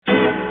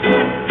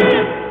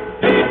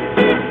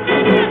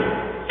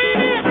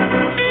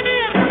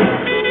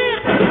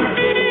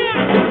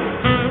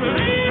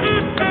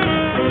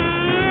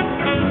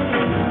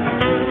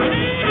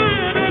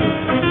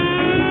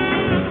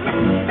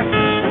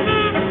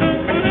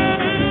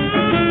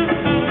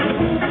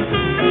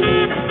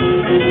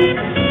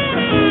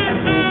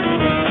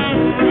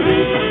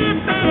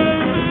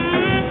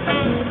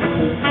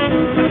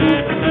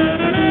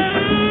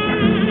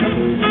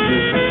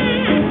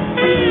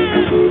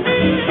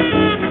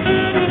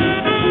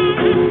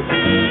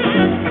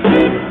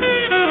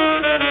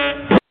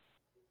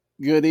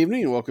Good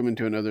evening and welcome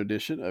into another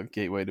edition of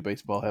Gateway to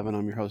Baseball Heaven.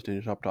 I'm your host,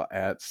 Daniel Shoptaw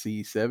at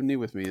C70.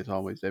 With me, as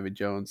always, David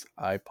Jones,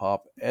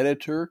 iPop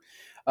editor.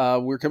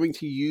 We're coming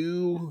to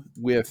you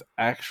with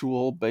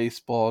actual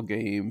baseball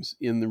games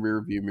in the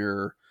rearview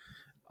mirror.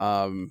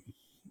 Um,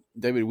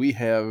 David, we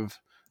have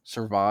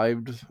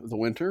survived the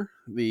winter.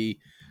 The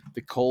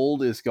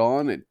cold is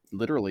gone. It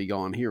literally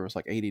gone here. It was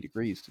like 80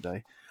 degrees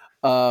today.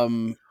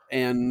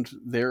 And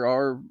there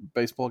are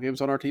baseball games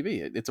on our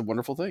TV. It's a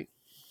wonderful thing.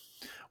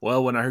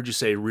 Well, when I heard you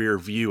say rear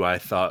view, I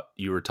thought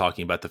you were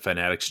talking about the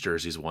Fanatics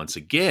jerseys once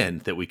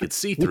again that we could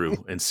see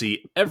through and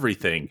see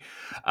everything.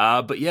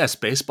 But yes,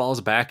 baseball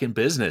is back in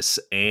business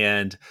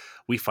and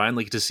we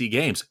finally get to see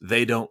games.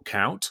 They don't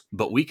count,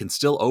 but we can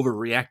still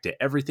overreact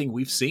to everything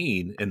we've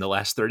seen in the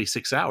last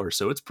 36 hours.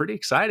 So it's pretty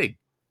exciting.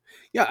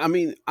 Yeah, I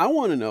mean, I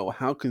want to know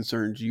how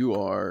concerned you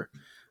are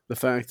the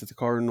fact that the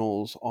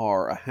Cardinals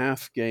are a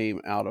half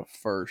game out of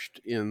first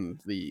in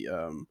the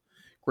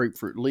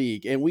Grapefruit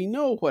League, and we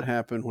know what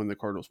happened when the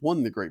Cardinals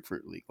won the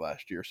Grapefruit League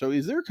last year. So,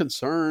 is there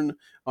concern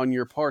on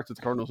your part that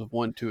the Cardinals have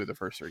won two of the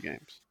first three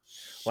games?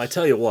 Well, I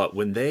tell you what,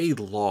 when they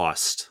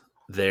lost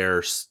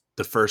the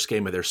first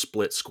game of their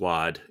split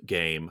squad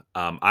game,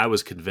 I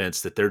was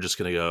convinced that they're just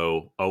going to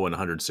go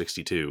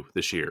 0-162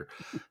 this year.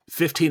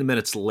 15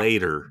 minutes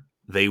later,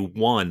 they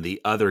won the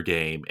other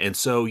game, and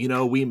so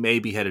we may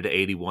be headed to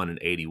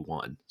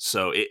 81-81.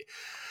 So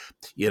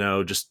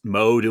just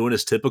Mo doing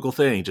his typical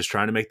thing, just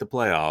trying to make the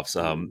playoffs.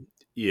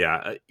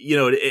 Yeah,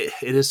 it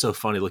is so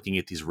funny looking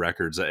at these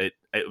records. It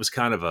was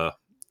kind of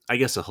I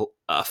guess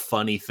a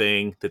funny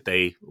thing that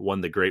they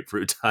won the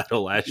grapefruit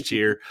title last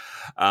year,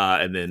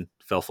 and then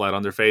fell flat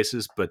on their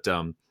faces. But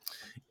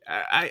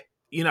I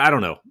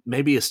don't know.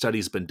 Maybe a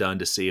study's been done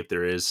to see if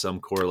there is some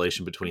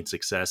correlation between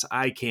success.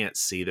 I can't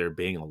see there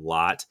being a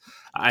lot.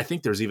 I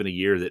think there's even a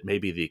year that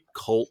maybe the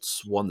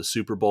Colts won the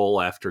Super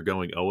Bowl after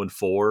going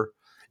 0-4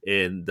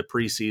 in the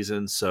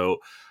preseason. So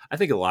I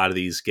think a lot of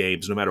these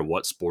games, no matter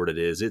what sport it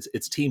is,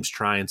 it's teams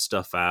trying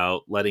stuff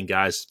out, letting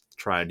guys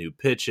try new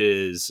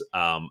pitches,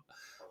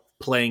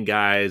 playing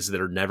guys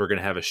that are never going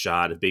to have a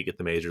shot at being at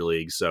the major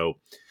league. So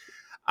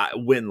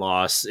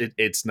win-loss,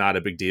 it's not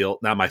a big deal.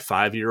 Now my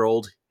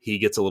 5-year-old, he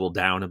gets a little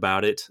down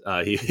about it.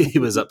 He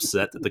was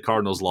upset that the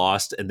Cardinals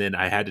lost, and then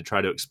I had to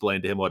try to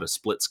explain to him what a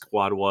split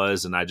squad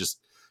was, and I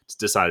just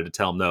decided to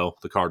tell him, no,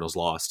 the Cardinals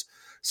lost.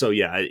 So,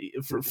 yeah,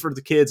 for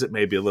the kids, it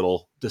may be a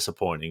little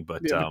disappointing.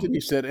 But, Yeah, but then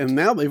you said, and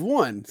now they've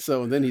won.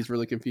 So then he's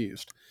really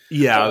confused.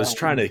 Yeah, I was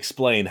trying to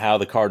explain how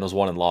the Cardinals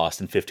won and lost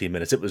in 15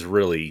 minutes. It was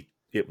really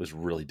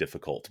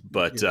difficult.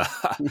 But Yeah.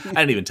 I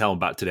didn't even tell him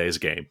about today's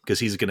game because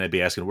he's going to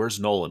be asking, where's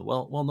Nolan?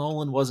 Well,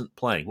 Nolan wasn't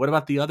playing. What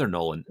about the other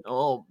Nolan?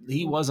 Oh,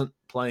 he wasn't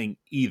playing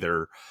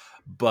either.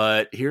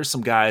 But here's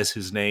some guys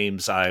whose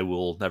names I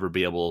will never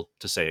be able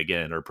to say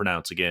again or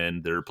pronounce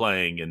again. They're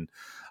playing and,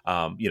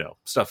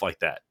 stuff like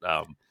that.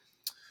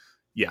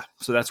 Yeah,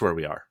 so that's where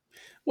we are.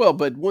 Well,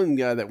 but one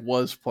guy that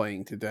was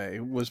playing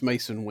today was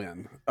Masyn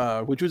Winn,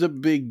 which was a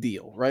big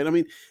deal, right? I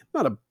mean,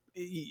 not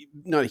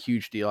a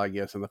huge deal, I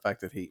guess, in the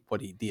fact that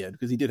what he did,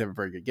 because he did have a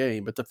very good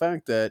game, but the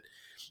fact that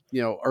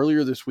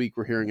earlier this week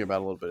we're hearing about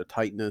a little bit of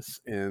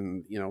tightness,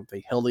 and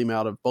they held him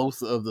out of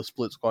both of the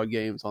split squad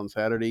games on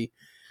Saturday.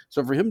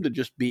 So for him to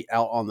just be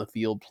out on the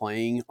field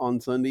playing on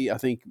Sunday, I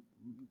think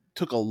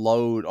took a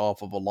load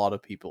off of a lot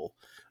of people.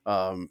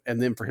 And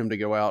then for him to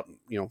go out,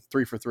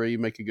 3 for 3,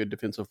 make a good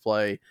defensive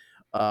play.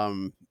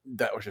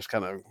 That was just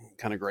kind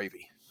of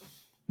gravy.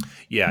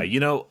 Yeah,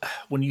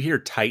 when you hear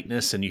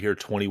tightness and you hear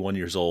 21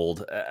 years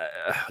old,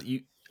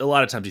 a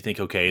lot of times you think,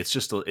 okay, it's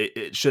just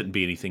it shouldn't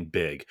be anything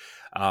big.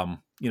 A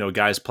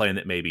guy's playing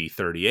that may be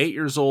 38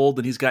 years old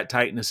and he's got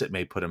tightness, it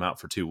may put him out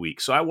for 2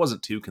 weeks. So I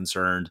wasn't too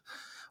concerned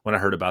when I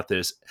heard about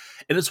this.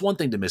 And it's one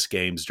thing to miss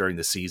games during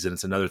the season;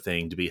 it's another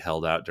thing to be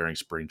held out during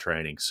spring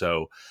training.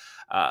 So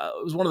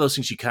it was one of those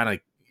things you kind of.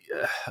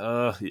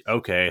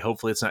 Okay,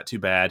 hopefully it's not too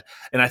bad.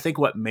 And I think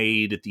what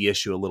made it the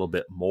issue a little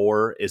bit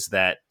more is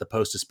that the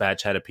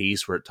Post-Dispatch had a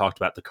piece where it talked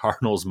about the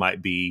Cardinals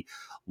might be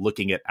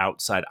looking at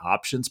outside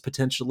options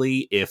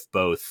potentially if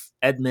both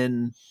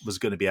Edman was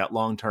going to be out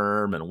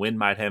long-term and Winn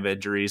might have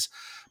injuries.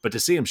 But to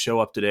see him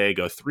show up today,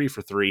 go 3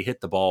 for 3,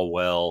 hit the ball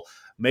well,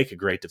 make a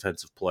great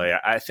defensive play,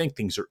 I think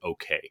things are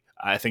okay.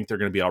 I think they're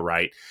going to be all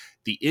right.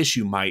 The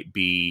issue might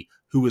be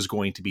who is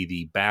going to be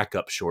the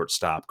backup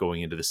shortstop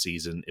going into the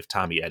season if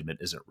Tommy Edman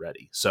isn't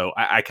ready. So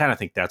I kind of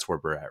think that's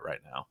where we're at right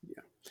now.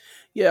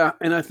 Yeah.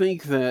 And I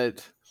think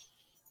that,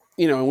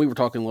 and we were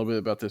talking a little bit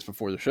about this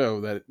before the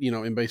show, that,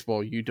 in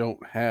baseball, you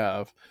don't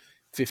have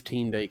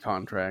 15-day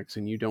contracts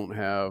and you don't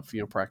have,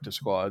 practice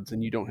squads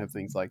and you don't have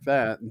things like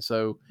that. And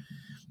so,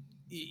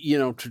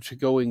 to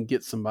go and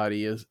get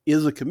somebody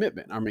is a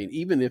commitment. I mean,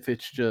 even if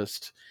it's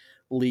just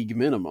league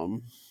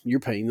minimum, you're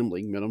paying them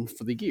league minimum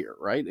for the year,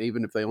 right?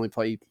 Even if they only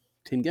play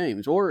 10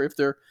 games, or if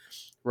they're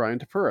Ryan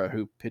Tepera,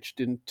 who pitched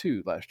in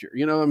 2 last year,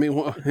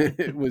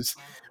 it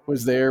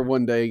was there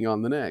one day and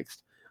gone the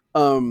next.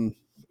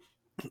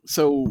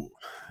 So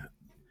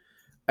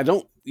I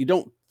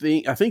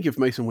think if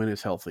Masyn Winn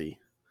is healthy,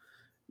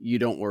 you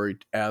don't worry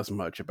as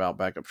much about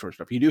backup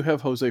shortstop. You do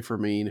have Jose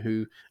Fermin,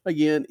 who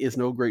again is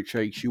no great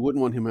shakes. You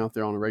wouldn't want him out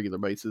there on a regular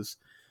basis,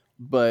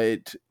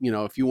 but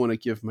if you want to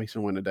give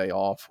Masyn Winn a day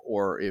off,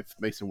 or if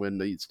Masyn Winn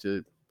needs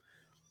to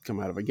come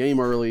out of a game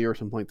early or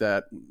something like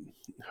that,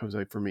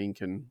 Jose Fermin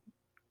can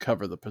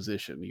cover the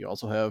position. You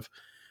also have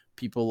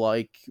people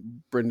like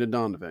Brendan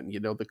Donovan.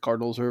 The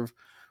Cardinals are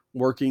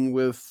working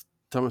with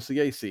Thomas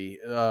Sagasi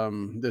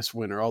this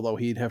winter, although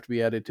he'd have to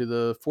be added to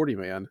the 40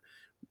 man.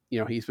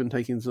 He's been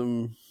taking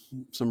some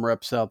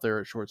reps out there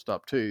at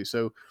shortstop too.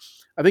 So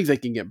I think they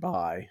can get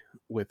by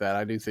with that.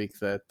 I do think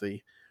that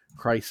the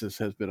crisis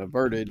has been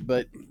averted,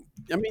 but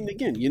I mean,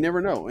 again, you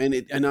never know.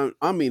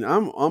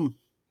 I'm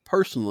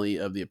personally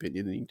of the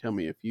opinion, and you can tell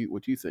me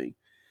what you think.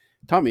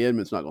 Tommy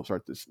Edman's not going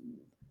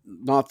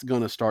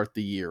to start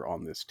the year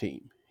on this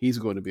team. He's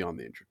going to be on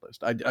the injured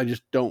list. I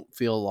just don't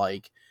feel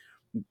like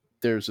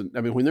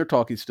when they're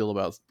talking still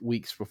about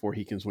weeks before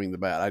he can swing the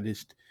bat, I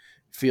just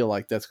feel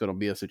like that's going to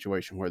be a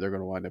situation where they're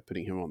going to wind up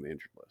putting him on the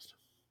injured list.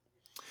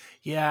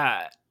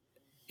 Yeah,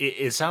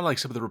 it sounded like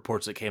some of the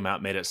reports that came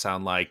out made it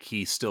sound like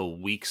he's still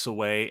weeks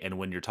away. And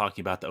when you're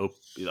talking about the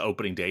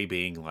opening day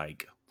being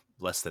like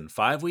less than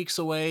 5 weeks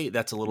away,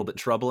 that's a little bit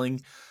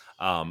troubling.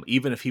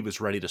 Even if he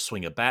was ready to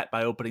swing a bat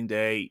by opening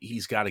day,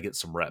 he's got to get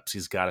some reps.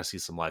 He's got to see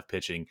some live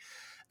pitching.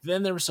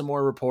 Then there were some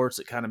more reports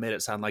that kind of made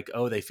it sound like,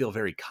 they feel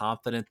very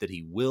confident that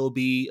he will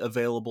be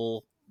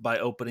available by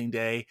opening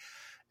day.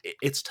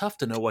 It's tough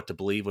to know what to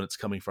believe when it's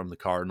coming from the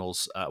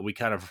Cardinals. We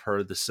kind of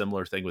heard the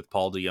similar thing with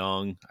Paul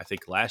DeJong, I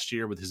think last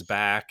year with his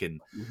back.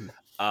 And,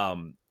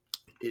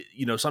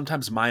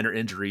 sometimes minor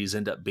injuries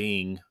end up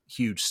being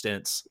huge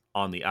stints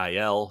on the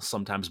IL.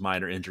 Sometimes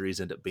minor injuries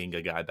end up being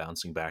a guy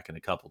bouncing back in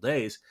a couple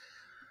days.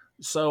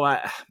 So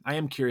I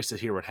am curious to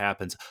hear what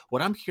happens.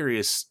 What I'm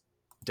curious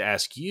to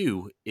ask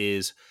you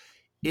is,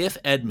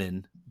 if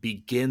Edman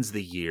begins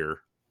the year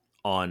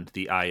on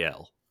the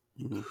IL,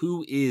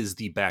 who is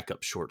the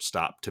backup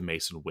shortstop to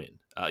Masyn Winn?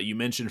 You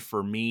mentioned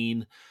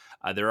Fermin.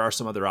 There are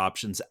some other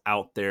options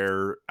out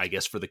there. I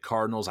guess for the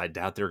Cardinals, I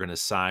doubt they're going to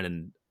sign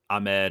an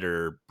Ahmed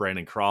or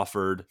Brandon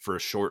Crawford for a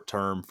short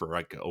term for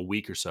like a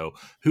week or so.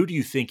 Who do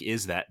you think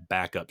is that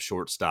backup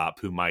shortstop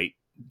who might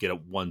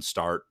get one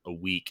start a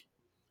week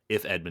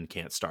if Edman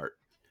can't start?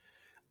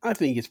 I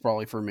think it's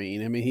probably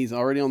Fermin. I mean, he's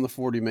already on the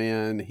 40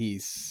 man.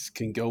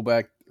 Can go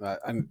back.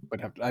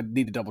 I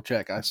need to double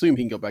check. I assume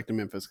he can go back to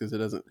Memphis because it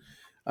doesn't.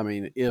 I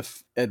mean,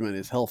 if Edman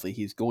is healthy,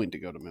 he's going to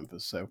go to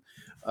Memphis. So,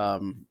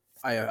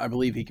 I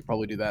believe he could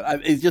probably do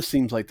that. It just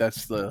seems like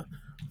that's the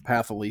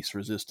path of least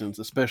resistance,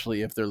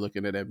 especially if they're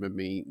looking at Edman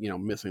being,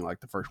 missing like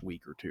the first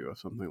week or two or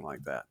something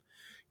like that.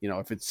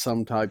 If it's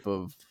some type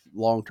of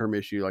long-term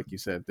issue, like you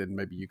said, then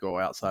maybe you go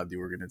outside the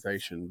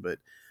organization. But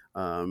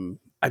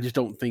I just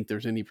don't think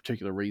there's any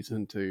particular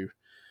reason to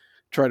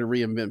try to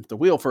reinvent the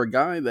wheel for a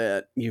guy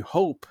that you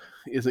hope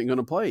isn't going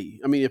to play.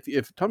 I mean,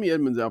 if Tommy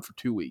Edman's out for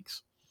 2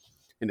 weeks,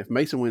 and if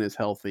Masyn Winn is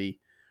healthy,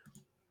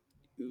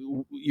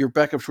 your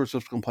backup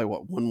shortstop's going to play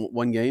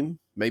one game,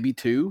 maybe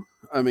two.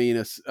 I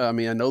mean, I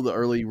know the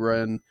early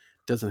run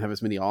doesn't have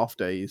as many off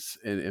days,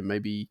 and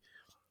maybe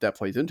that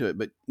plays into it,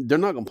 but they're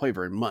not going to play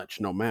very much,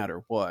 no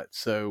matter what.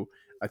 So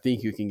I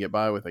think you can get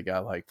by with a guy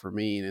like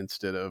Fermin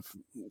instead of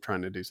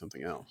trying to do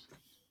something else.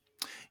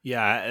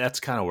 Yeah, that's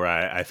kind of where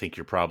I think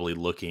you're probably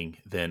looking.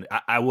 Then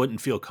I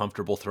wouldn't feel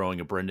comfortable throwing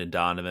a Brendan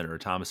Donovan or a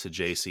Thomas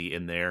Ajacey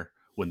in there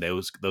when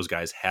those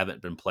guys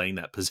haven't been playing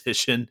that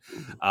position.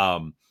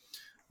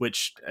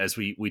 Which, as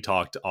we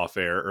talked off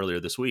air earlier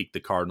this week, the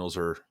Cardinals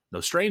are no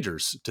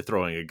strangers to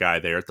throwing a guy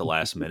there at the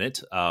last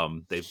minute.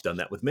 They've done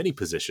that with many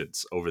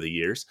positions over the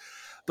years,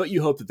 but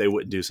you hope that they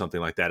wouldn't do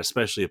something like that,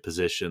 especially a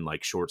position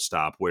like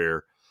shortstop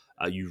where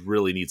you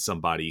really need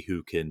somebody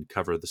who can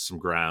cover some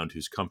ground,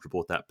 who's comfortable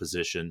with that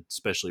position,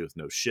 especially with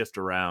no shift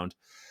around.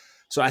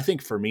 So I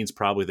think Fermin's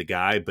probably the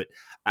guy, but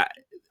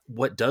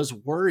what does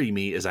worry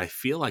me is I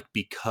feel like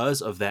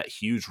because of that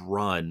huge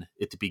run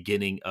at the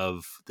beginning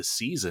of the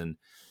season,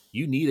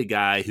 you need a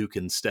guy who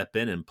can step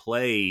in and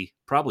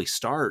probably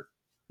start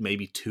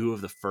maybe 2 of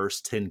the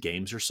first 10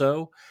 games or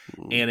so.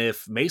 And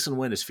if Masyn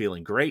Winn is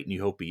feeling great, and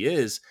you hope he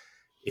is,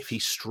 if he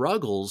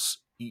struggles,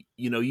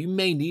 you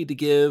may need to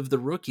give the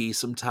rookie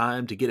some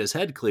time to get his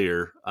head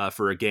clear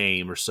for a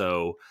game or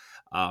so,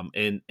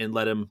 and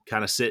let him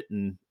kind of sit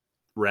and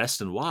rest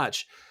and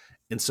watch.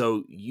 And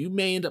so you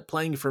may end up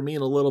playing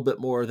Fermin a little bit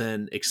more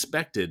than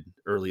expected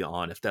early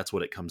on, if that's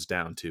what it comes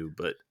down to.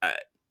 But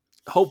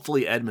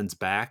hopefully Edman's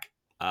back.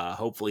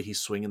 Hopefully he's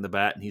swinging the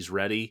bat and he's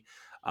ready.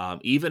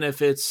 Even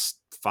if it's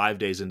 5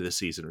 days into the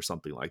season or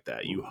something like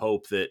that, you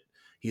hope that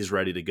he's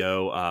ready to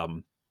go.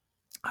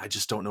 I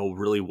just don't know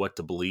really what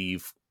to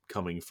believe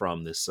coming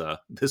from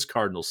this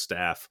Cardinals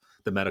staff,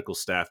 the medical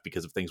staff,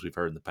 because of things we've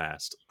heard in the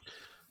past.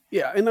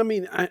 Yeah, and I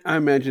mean, I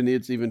imagine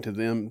it's even to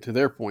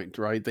their point,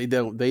 right? They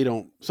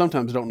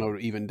sometimes don't know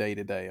even day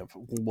to day of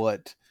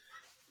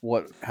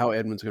how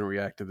Edman's going to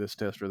react to this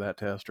test or that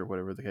test or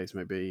whatever the case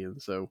may be, and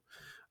so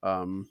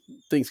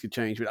things could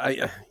change.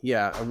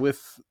 But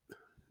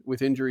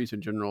with injuries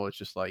in general, it's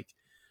just like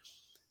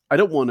I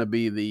don't want to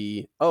be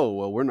the, oh,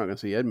 well, we're not going to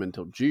see Edman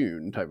until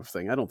June type of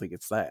thing. I don't think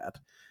it's that.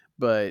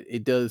 But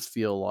it does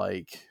feel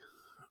like,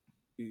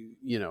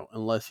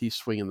 unless he's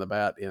swinging the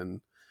bat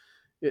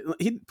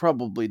he'd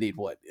probably need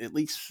what, at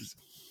least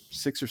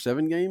 6 or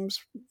 7 games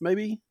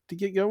maybe to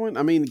get going.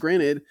 I mean,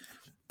 granted,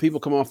 people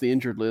come off the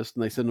injured list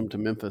and they send them to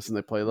Memphis and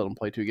let them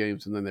play 2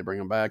 games and then they bring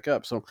them back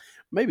up. So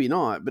maybe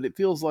not, but it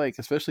feels like,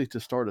 especially to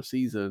start a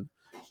season,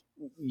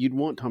 you'd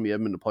want Tommy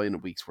Edman to play in a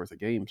week's worth of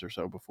games or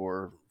so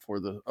for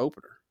the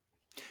opener.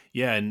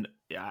 Yeah, and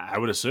I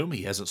would assume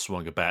he hasn't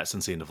swung a bat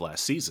since the end of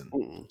last season.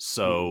 Mm-mm. Mm-mm.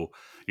 So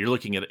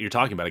you're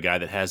talking about a guy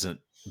that hasn't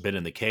been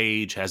in the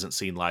cage, hasn't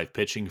seen live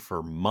pitching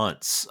for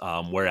months.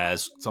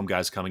 Whereas some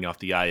guys coming off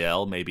the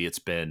IL, maybe it's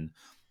been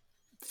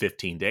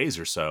 15 days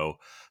or so.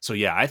 So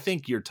yeah, I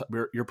think you're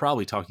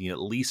probably talking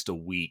at least a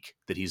week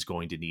that he's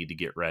going to need to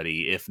get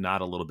ready, if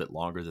not a little bit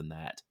longer than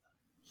that.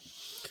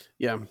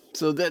 Yeah,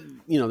 so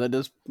that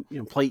does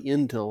play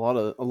into a lot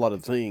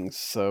of things.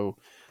 So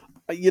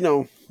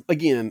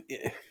again,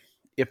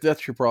 if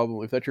that's your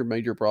problem, if that's your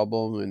major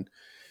problem, and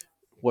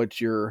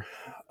what your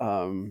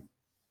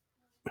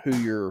who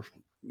your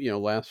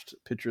last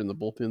pitcher in the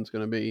bullpen is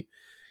going to be,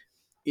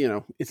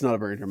 it's not a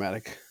very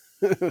dramatic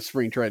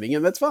spring training,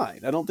 and that's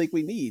fine. I don't think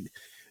we need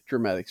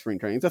dramatic spring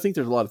trainings. I think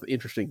there's a lot of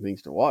interesting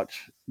things to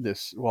watch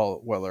this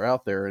while they're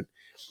out there, and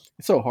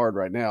it's so hard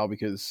right now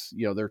because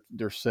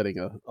they're setting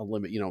a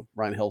limit.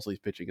 Ryan Helsley's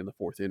pitching in the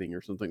 4th inning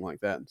or something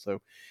like that, and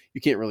so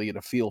you can't really get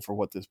a feel for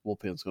what this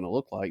bullpen is going to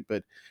look like.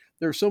 But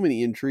there are so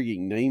many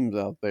intriguing names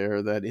out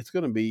there that it's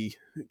going to be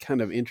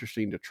kind of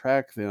interesting to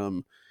track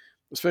them,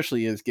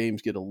 especially as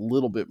games get a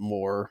little bit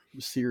more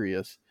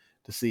serious,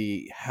 to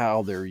see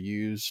how they're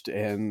used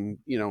and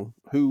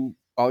who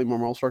Ollie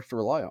Marmol starts to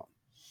rely on.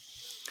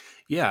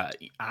 Yeah,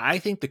 I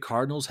think the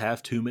Cardinals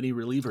have too many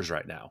relievers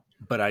right now,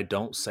 but I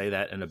don't say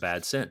that in a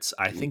bad sense.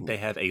 I think Mm-hmm. they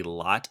have a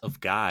lot of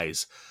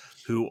guys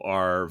who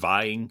are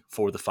vying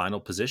for the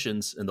final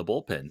positions in the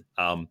bullpen.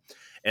 And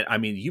I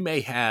mean, you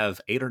may have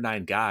 8 or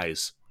 9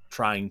 guys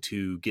trying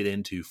to get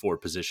into 4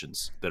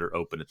 positions that are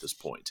open at this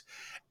point.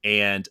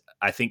 And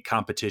I think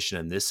competition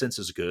in this sense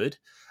is good.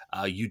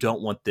 You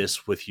don't want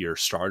this with your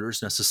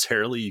starters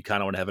necessarily. You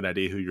kind of want to have an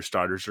idea who your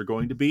starters are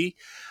going to be.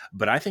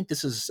 But I think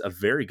this is a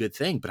very good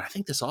thing. But I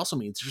think this also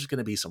means there's going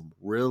to be some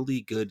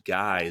really good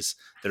guys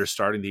that are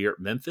starting the year at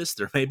Memphis.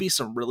 There may be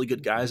some really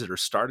good guys that are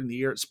starting the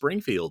year at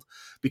Springfield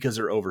because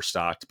they're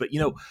overstocked. But,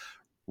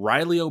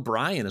 Riley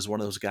O'Brien is one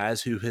of those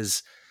guys who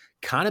has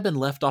kind of been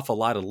left off a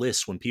lot of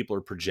lists when people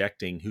are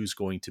projecting who's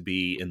going to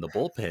be in the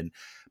bullpen.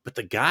 But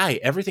the guy,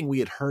 everything we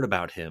had heard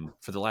about him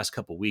for the last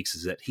couple of weeks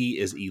is that he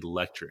is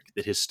electric,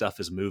 that his stuff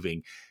is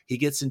moving. He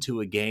gets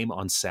into a game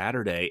on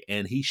Saturday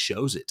and he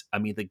shows it. I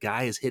mean, the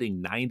guy is hitting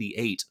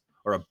 98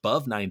 or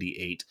above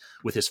 98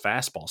 with his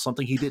fastball,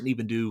 something he didn't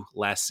even do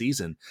last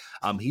season.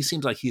 He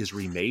seems like he has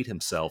remade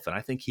himself, and I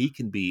think he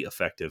can be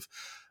effective.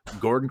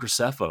 Gordon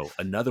Graceffo,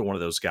 another one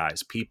of those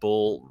guys.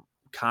 People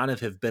kind of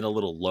have been a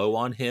little low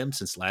on him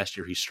since last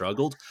year he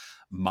struggled.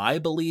 My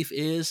belief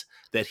is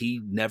that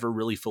he never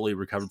really fully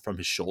recovered from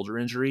his shoulder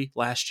injury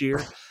last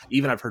year.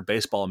 Even I've heard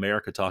Baseball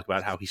America talk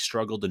about how he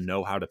struggled to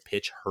know how to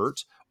pitch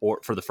hurt or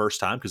for the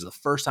first time because the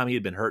first time he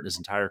had been hurt in his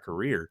entire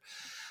career.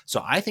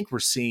 So I think we're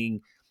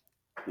seeing,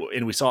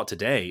 and we saw it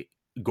today,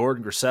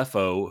 Gordon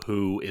Graceffo,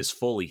 who is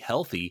fully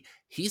healthy,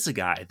 he's a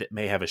guy that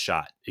may have a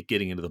shot at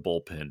getting into the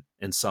bullpen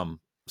in some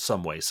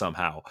way,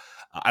 somehow.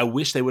 I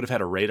wish they would have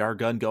had a radar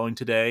gun going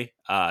today.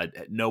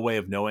 No way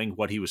of knowing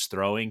what he was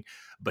throwing,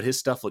 but his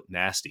stuff looked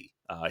nasty.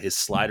 His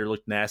slider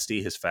looked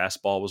nasty. His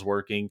fastball was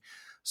working.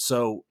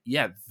 So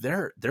yeah,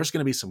 there's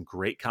going to be some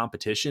great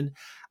competition.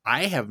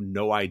 I have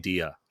no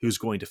idea who's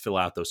going to fill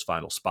out those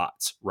final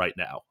spots right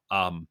now.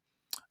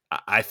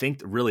 I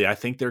think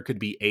there could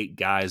be 8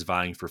 guys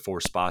vying for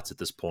 4 spots at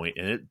this point,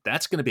 and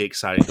that's going to be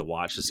exciting to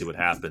watch to see what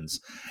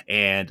happens.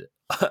 And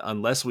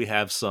unless we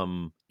have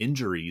some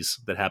injuries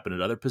that happen at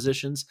other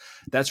positions,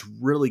 that's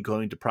really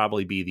going to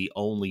probably be the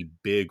only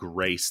big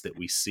race that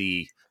we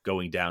see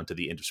going down to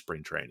the end of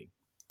spring training.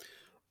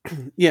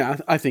 Yeah,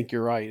 I think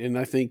you're right, and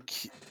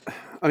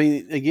I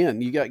mean,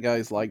 again, you got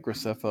guys like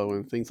Graceffo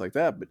and things like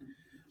that, but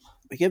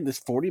again, this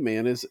 40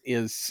 man is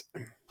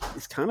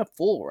kind of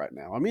full right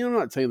now. I mean, I'm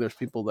not saying there's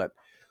people that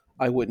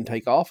I wouldn't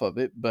take off of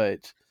it,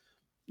 but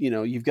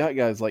you've got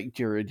guys like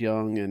Jared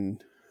Young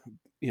and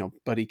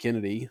Buddy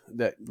Kennedy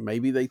that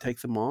maybe they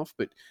take them off,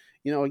 but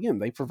again,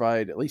 they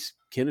provide, at least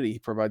Kennedy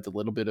provides a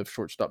little bit of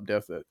shortstop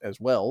depth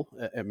as well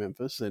at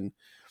Memphis, and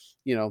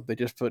they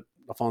just put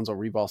Alfonso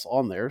Rivas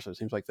on there, so it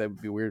seems like that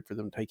would be weird for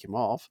them to take him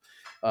off.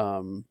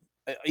 When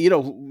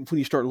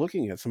you start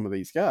looking at some of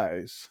these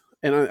guys,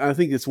 and I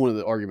think it's one of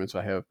the arguments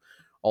I have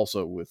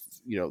also with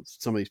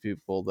some of these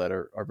people that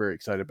are very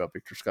excited about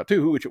Victor Scott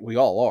too, which we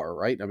all are,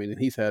 right? I mean,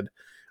 he's had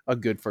a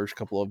good first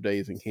couple of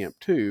days in camp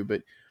too,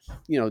 but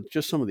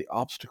just some of the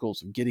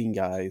obstacles of getting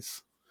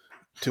guys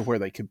to where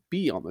they could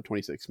be on the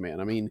 26 man.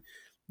 I mean,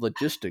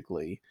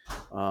 logistically,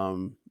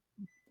 um,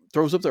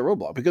 throws up that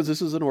roadblock, because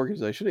this is an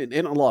organization,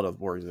 and a lot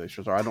of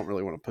organizations are. I don't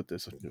really want to put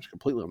this just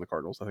completely on the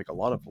Cardinals. I think a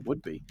lot of them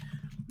would be,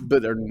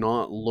 but they're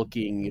not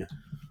looking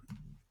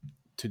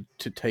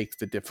to take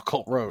the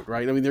difficult road,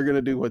 right? I mean, they're going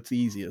to do what's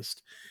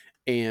easiest,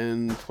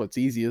 and what's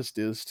easiest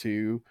is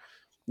to,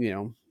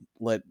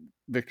 let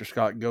Victor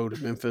Scott go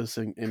to Memphis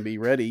and be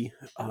ready,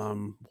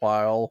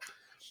 while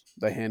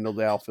they handle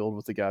the outfield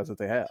with the guys that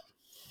they have.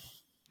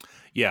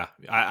 Yeah,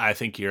 I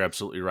think you're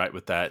absolutely right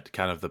with that,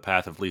 kind of the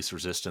path of least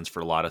resistance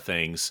for a lot of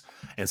things.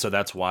 And so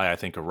that's why I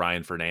think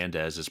Orion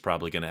Fernandez is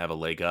probably going to have a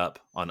leg up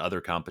on other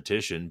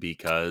competition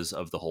because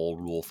of the whole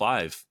Rule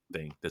 5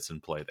 thing that's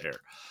in play there.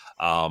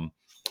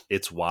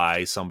 It's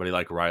why somebody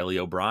like Riley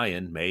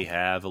O'Brien may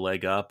have a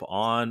leg up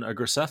on a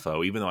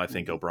Graceffo, even though I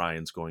think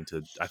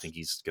I think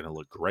he's going to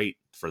look great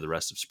for the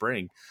rest of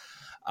spring.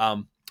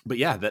 But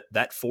yeah,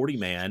 that 40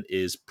 man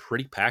is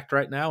pretty packed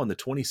right now, and the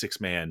 26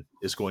 man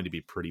is going to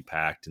be pretty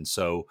packed. And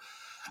so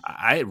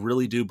I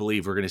really do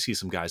believe we're going to see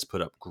some guys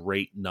put up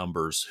great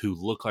numbers who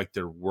look like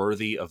they're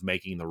worthy of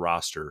making the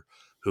roster,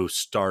 who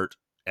start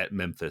at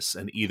Memphis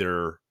and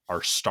either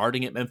are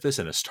starting at Memphis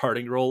in a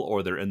starting role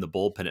or they're in the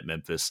bullpen at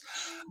Memphis.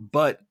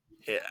 But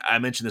I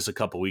mentioned this a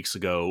couple weeks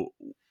ago.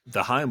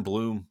 The Chaim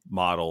Bloom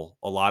model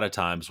a lot of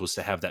times was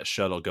to have that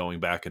shuttle going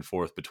back and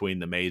forth between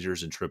the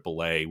majors and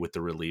AAA with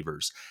the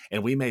relievers.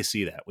 And we may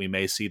see that. We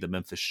may see the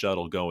Memphis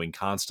shuttle going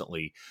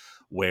constantly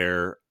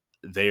where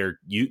they're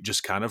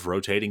just kind of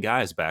rotating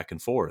guys back and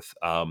forth.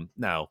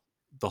 Now,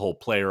 the whole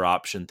player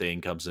option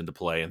thing comes into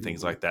play and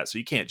things like that. So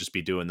you can't just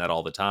be doing that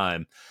all the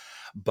time.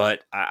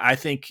 But I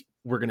think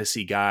we're going to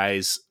see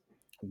guys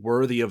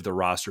worthy of the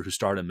roster who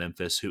start in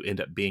Memphis who end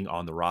up being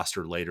on the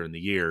roster later in the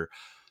year.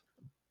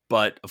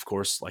 But of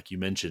course, like you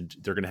mentioned,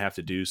 they're going to have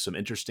to do some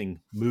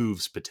interesting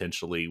moves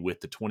potentially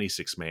with the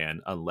 26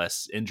 man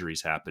unless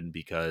injuries happen,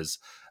 because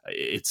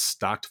it's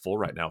stocked full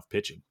right now of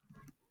pitching.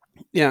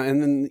 Yeah,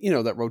 and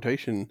then that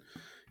rotation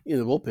in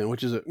the bullpen,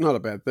 which is not a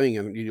bad thing,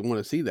 and you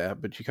want to see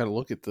that. But you kind of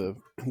look at the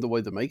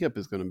way the makeup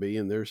is going to be,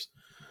 and there's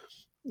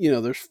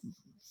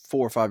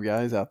 4 or 5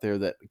 guys out there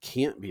that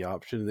can't be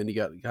optioned. And then you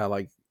got a guy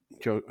like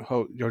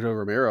Jojo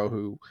Romero,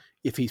 who,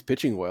 if he's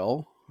pitching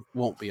well,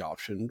 won't be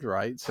optioned,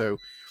 right? So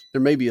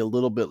there may be a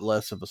little bit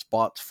less of a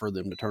spots for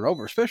them to turn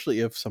over, especially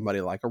if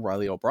somebody like a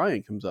Riley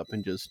O'Brien comes up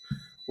and just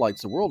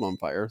lights the world on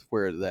fire,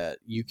 where that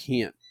you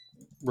can't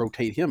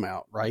rotate him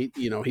out, right?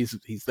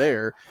 He's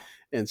there,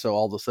 and so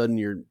all of a sudden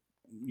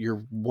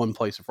your one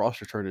place of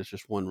roster turn is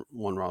just one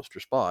roster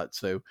spot.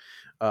 So,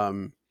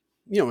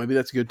 maybe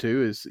that's good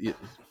too. Is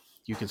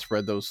you can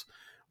spread those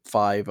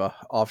 5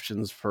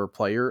 options per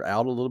player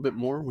out a little bit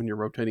more when you're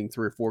rotating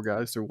 3 or 4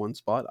 guys through one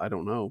spot. I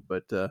don't know,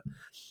 but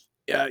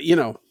yeah,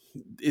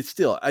 it's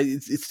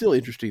still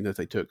interesting that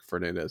they took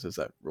Fernandez as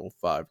that Rule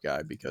 5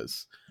 guy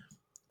because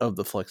of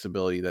the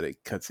flexibility that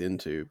it cuts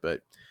into.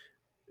 But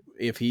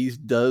if he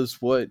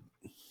does what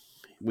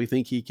we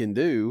think he can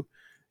do,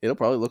 it'll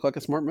probably look like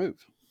a smart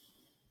move.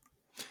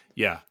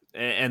 Yeah,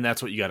 and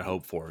that's what you got to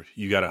hope for.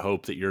 You got to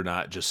hope that you're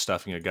not just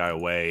stuffing a guy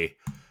away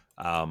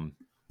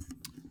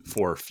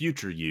for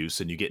future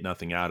use and you get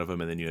nothing out of him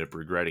and then you end up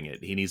regretting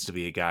it. He needs to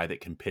be a guy that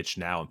can pitch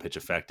now and pitch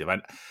effective.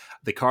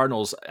 The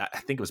Cardinals, I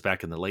think it was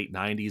back in the late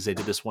 90s, they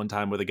did this one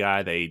time with a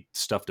guy. They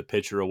stuffed a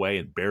pitcher away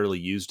and barely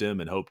used him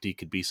and hoped he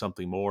could be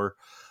something more.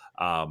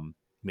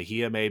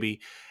 Mejia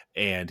maybe,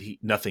 and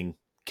nothing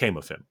came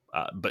of him.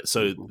 But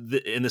so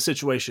in the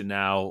situation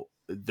now,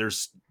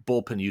 there's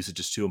bullpen usage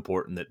is too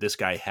important that this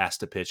guy has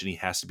to pitch and he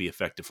has to be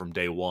effective from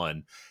day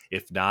one.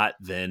 If not,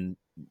 then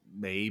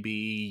maybe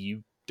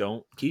you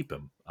don't keep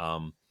him.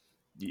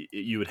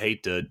 You would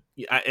hate to,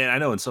 and I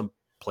know in some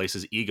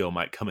places ego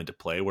might come into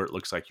play where it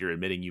looks like you're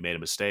admitting you made a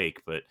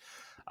mistake, but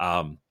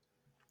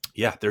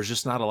yeah, there's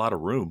just not a lot of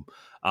room.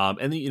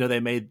 And then, they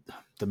made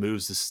the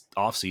moves this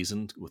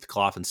offseason with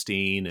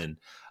Kloffenstein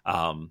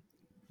and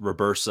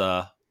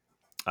Robersa,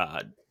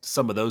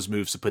 some of those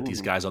moves to put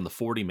these guys on the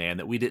 40 man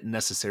that we didn't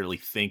necessarily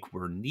think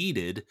were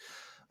needed.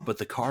 But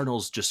the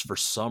Cardinals just for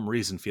some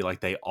reason feel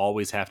like they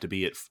always have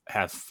to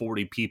have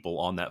 40 people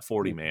on that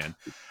 40 man.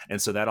 And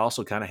so that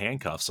also kind of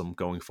handcuffs them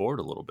going forward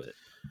a little bit.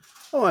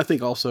 Oh, I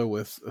think also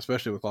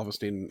especially with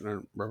Kloffenstein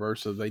and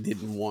Robersa, they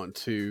didn't want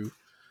to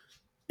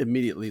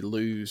immediately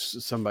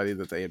lose somebody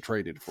that they had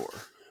traded for.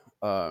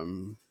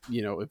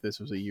 If this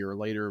was a year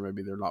later,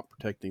 maybe they're not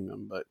protecting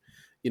them. But,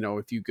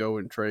 if you go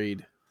and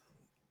trade,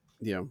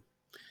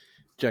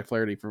 Jack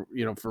Flaherty for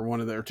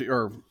one of their two,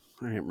 or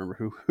I can't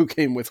remember who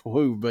came with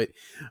who, but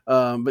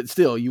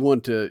still, you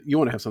want to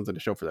have something to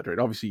show for that trade.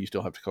 Obviously, you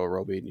still have Takao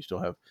Roby and you still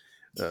have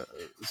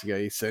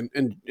Segais,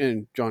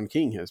 and John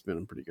King has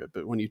been pretty good.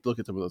 But when you look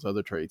at some of those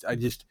other trades, I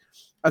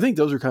think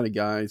those are kind of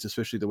guys,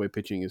 especially the way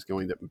pitching is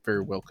going, that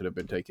very well could have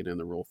been taken in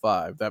the Rule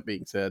 5. That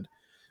being said,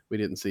 we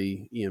didn't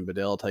see Ian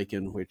Bedell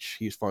taken, which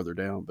he's farther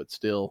down, but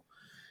still,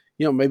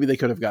 maybe they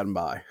could have gotten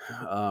by.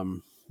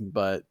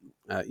 But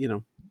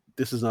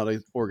this is not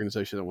an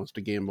organization that wants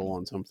to gamble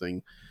on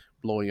something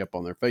blowing up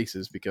on their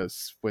faces,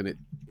 because when it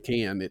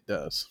can, it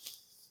does.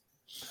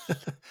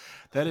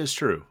 That is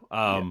true.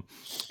 And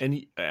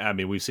I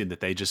mean, we've seen that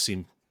they just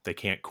seem they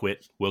can't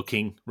quit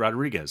Wilking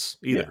Rodriguez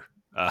Yeah. either.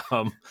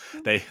 Um,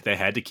 they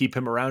had to keep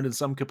him around in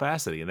some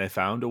capacity, and they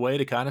found a way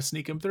to kind of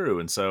sneak him through.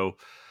 And so,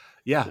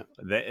 yeah,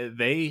 Yeah.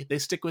 they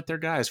stick with their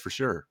guys for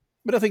sure.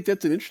 But I think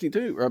that's an interesting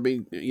too. I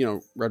mean,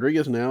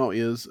 Rodriguez now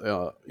is,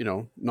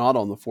 not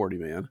on the 40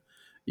 man.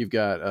 You've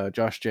got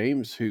Josh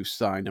James, who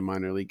signed a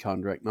minor league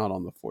contract, not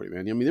on the 40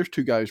 man. I mean, there's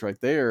two guys right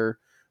there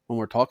when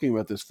we're talking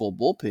about this full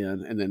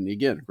bullpen. And then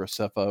again,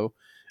 Graceffo,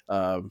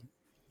 uh,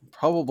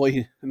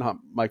 probably not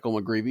Michael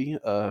McGreevy,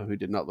 who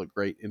did not look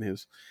great in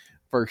his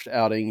first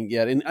outing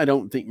yet. And I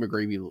don't think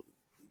McGreevy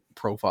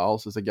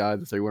profiles as a guy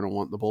that they want to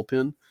want in the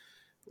bullpen.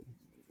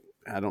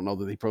 I don't know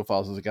that he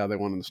profiles as a guy they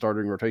want in the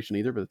starting rotation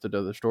either, but it's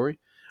another story.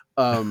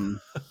 Um,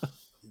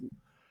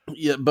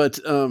 yeah, but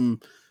so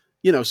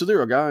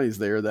there are guys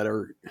there that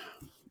are,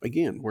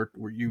 again, where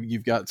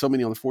you've got so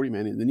many on the 40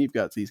 man, and then you've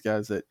got these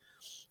guys that,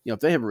 if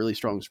they have a really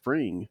strong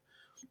spring,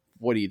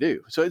 what do you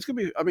do? So it's gonna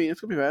be,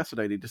 it's gonna be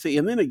fascinating to see.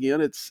 And then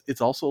again,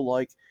 it's also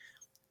like,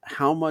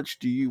 how much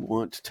do you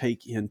want to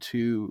take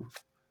into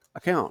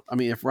account? I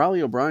mean, if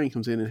Riley O'Brien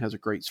comes in and has a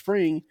great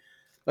spring,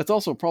 that's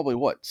also probably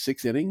what,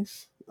 6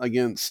 innings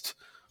against,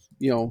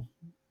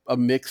 a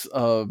mix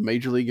of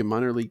major league and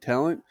minor league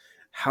talent.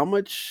 How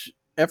much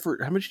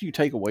effort, how much do you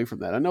take away from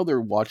that? I know they're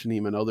watching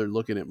him. I know they're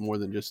looking at more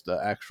than just the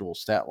actual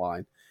stat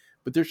line,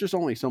 but there's just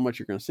only so much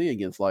you're going to see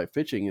against live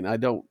pitching. And I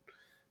don't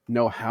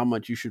know how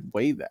much you should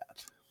weigh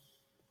that.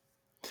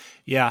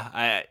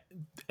 Yeah,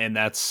 and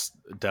that's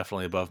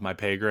definitely above my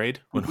pay grade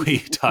when we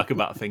talk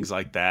about things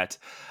like that.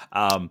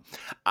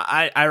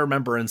 I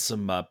remember in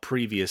some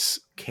previous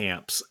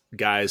camps,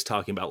 guys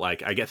talking about,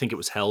 like, I think it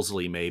was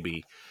Helsley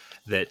maybe,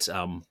 that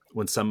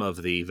when some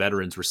of the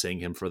veterans were seeing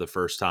him for the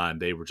first time,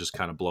 they were just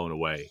kind of blown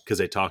away because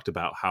they talked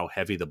about how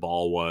heavy the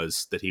ball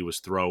was that he was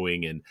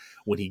throwing. And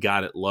when he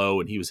got it low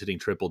and he was hitting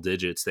triple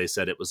digits, they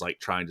said it was like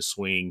trying to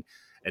swing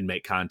and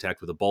make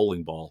contact with a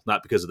bowling ball,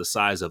 not because of the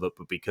size of it,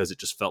 but because it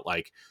just felt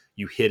like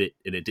you hit it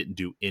and it didn't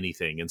do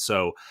anything. And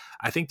so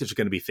I think there's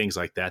going to be things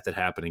like that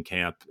happen in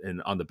camp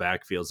and on the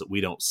backfields that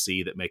we don't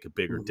see that make a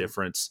bigger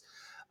difference.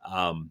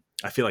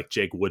 I feel like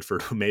Jake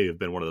Woodford may have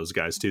been one of those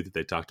guys too, that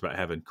they talked about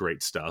having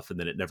great stuff and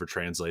then it never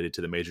translated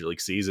to the major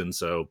league season.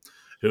 So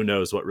who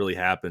knows what really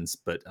happens,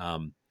 but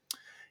I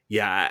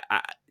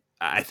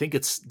think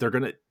they're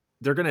going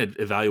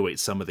to evaluate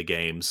some of the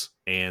games,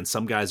 and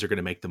some guys are going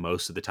to make the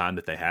most of the time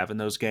that they have in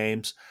those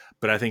games.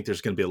 But I think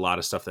there's going to be a lot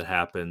of stuff that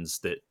happens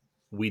that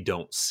we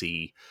don't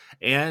see.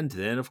 And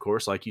then, of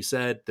course, like you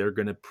said, they're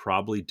going to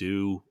probably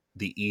do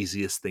the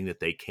easiest thing that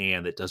they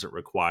can that doesn't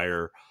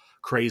require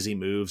crazy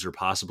moves or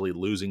possibly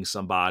losing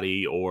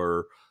somebody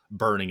or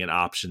burning an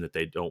option that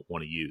they don't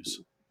want to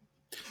use.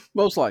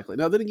 Most likely.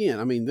 Now, then again,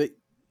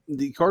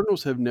 the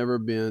Cardinals have never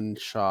been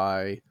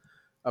shy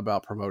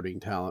about promoting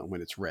talent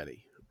when it's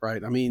ready,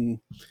 right? I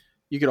mean,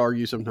 you could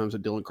argue sometimes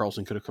that Dylan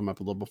Carlson could have come up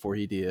a little before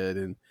he did,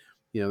 and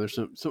there's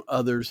some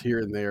others here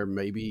and there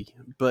maybe,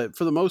 but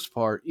for the most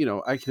part,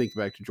 I can think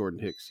back to Jordan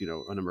Hicks,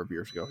 a number of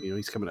years ago.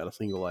 He's coming out of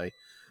Single A,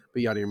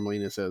 but Yadier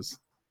Molina says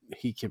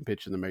he can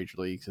pitch in the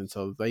major leagues, and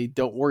so they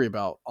don't worry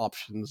about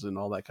options and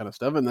all that kind of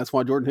stuff, and that's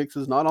why Jordan Hicks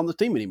is not on the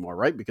team anymore,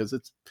 right? Because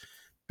it's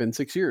been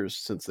 6 years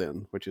since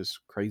then, which is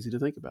crazy to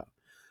think about.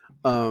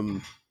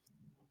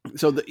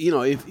 So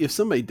if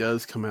somebody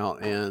does come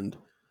out and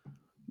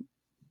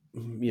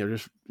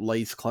just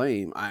lays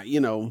claim, I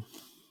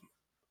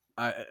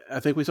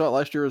think we saw it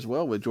last year as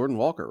well with Jordan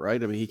Walker,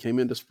 right? I mean, he came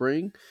into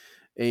spring,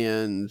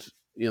 and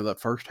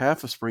that first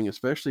half of spring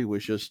especially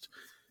was just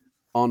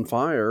on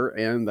fire,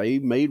 and they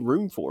made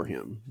room for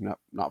him.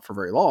 Not for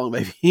very long,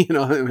 maybe. They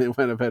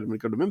might have had him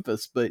go to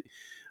Memphis, but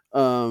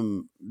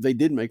they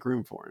did make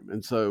room for him,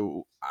 and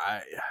so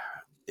I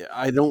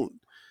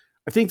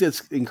think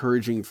that's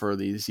encouraging for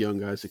these young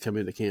guys to come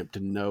into camp to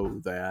know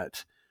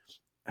that,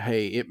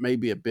 hey, it may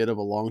be a bit of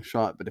a long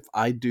shot, but if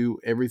I do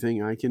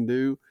everything I can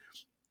do,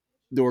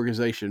 the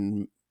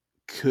organization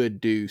could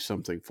do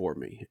something for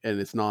me. And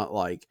it's not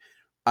like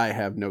I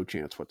have no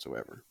chance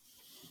whatsoever.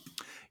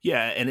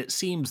 Yeah, and it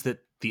seems that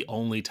the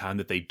only time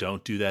that they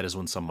don't do that is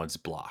when someone's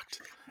blocked.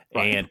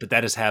 Right. But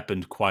that has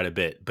happened quite a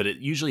bit. But it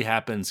usually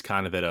happens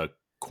kind of at a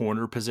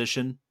corner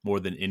position more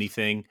than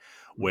anything,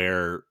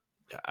 where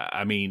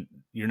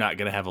you're not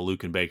going to have a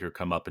Luken Baker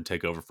come up and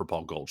take over for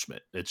Paul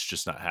Goldschmidt. It's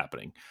just not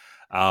happening.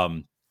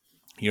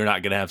 You're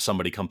not going to have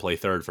somebody come play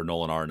third for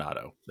Nolan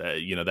Arenado.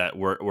 That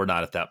we're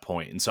not at that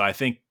point. And so I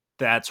think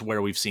that's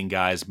where we've seen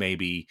guys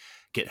maybe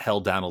get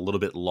held down a little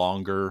bit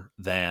longer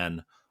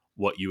than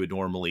what you would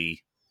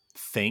normally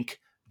think,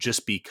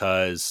 just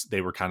because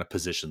they were kind of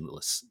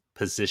positionless.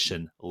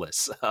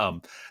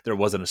 There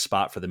wasn't a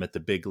spot for them at the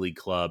big league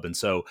club. And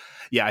so,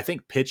 yeah, I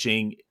think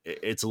pitching,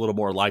 it's a little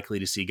more likely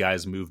to see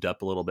guys moved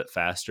up a little bit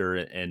faster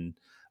and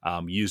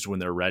used when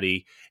they're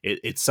ready.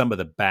 It's some of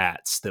the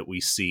bats that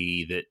we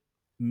see that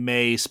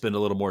may spend a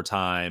little more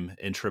time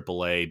in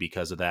AAA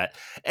because of that.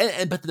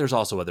 But there's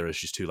also other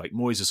issues too, like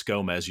Moises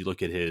Gomez. You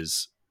look at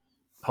his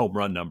home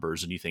run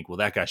numbers and you think, well,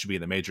 that guy should be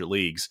in the major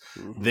leagues.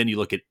 Mm-hmm. Then you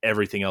look at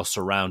everything else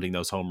surrounding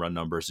those home run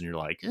numbers and you're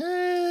like,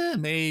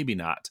 maybe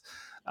not.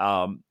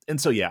 And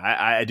so, yeah,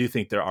 I do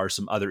think there are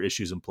some other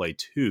issues in play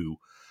too.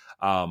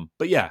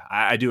 But yeah,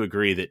 I do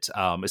agree that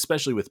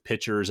especially with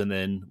pitchers and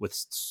then with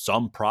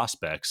some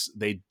prospects,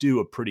 they do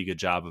a pretty good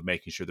job of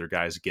making sure their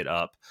guys get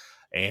up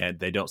and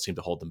they don't seem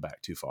to hold them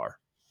back too far.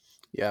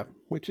 Yeah,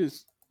 which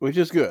is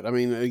good. I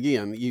mean,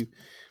 again, you've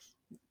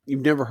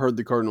never heard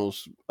the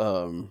Cardinals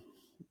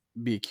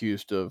be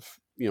accused of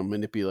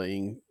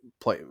manipulating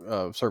play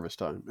service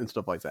time and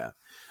stuff like that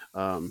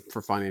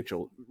for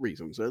financial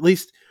reasons. At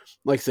least,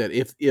 like I said,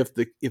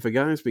 if a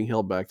guy is being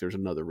held back, there's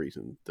another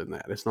reason than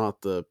that. It's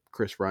not the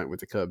Chris Bryant with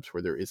the Cubs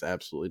where there is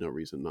absolutely no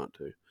reason not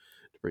to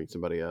bring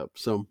somebody up.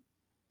 So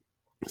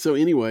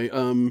anyway,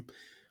 again,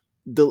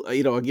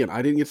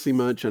 I didn't get to see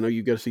much. I know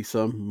you got to see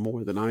some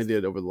more than I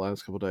did over the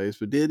last couple of days.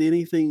 But did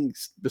anything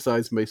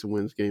besides Masyn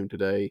Winn's game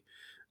today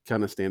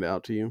kind of stand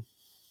out to you?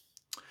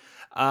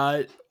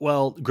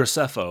 Well,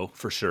 Graceffo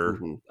for sure.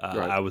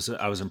 Right. I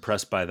was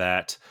impressed by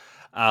that.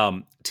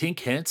 Tink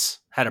Hintz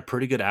had a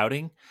pretty good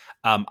outing.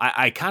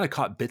 I kind of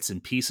caught bits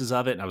and pieces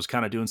of it, and I was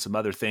kind of doing some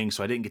other things,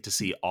 so I didn't get to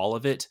see all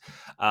of it.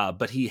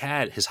 But he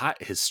had his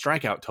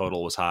strikeout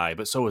total was high,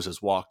 but so was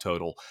his walk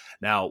total.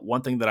 Now,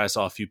 one thing that I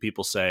saw a few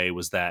people say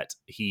was that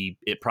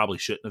it probably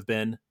shouldn't have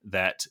been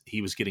that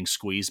he was getting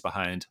squeezed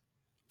behind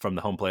from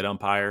the home plate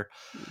umpire.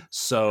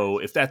 So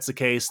if that's the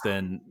case,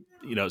 then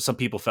some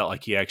people felt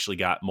like he actually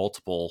got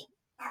multiple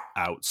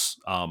outs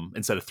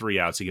instead of 3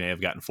 outs. He may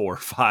have gotten 4 or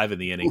 5 in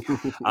the inning.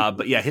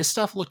 But yeah, his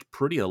stuff looked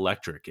pretty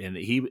electric, and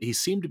he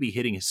seemed to be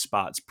hitting his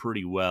spots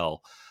pretty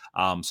well.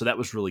 So that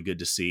was really good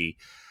to see.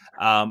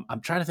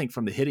 I'm trying to think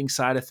from the hitting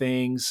side of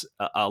things.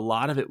 A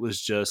lot of it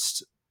was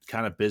just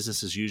kind of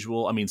business as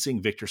usual. I mean,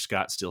 seeing Victor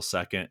Scott steal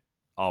second,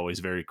 always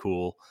very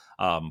cool.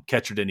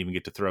 Catcher didn't even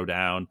get to throw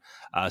down.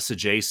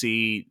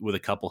 Sajasi with a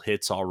couple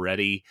hits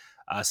already.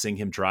 Seeing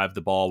him drive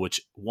the ball,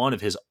 which one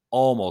of his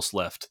almost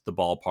left the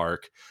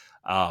ballpark.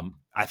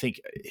 I think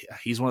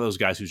he's one of those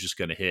guys who's just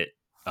going to hit.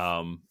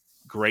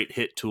 Great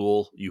hit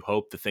tool. You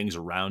hope the things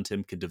around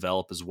him can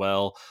develop as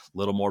well. A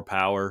little more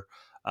power.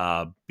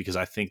 Because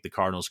I think the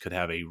Cardinals could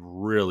have a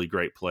really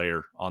great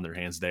player on their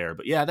hands there.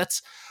 But yeah,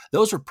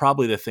 those were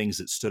probably the things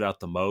that stood out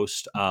the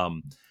most.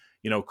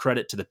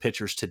 Credit to the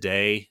pitchers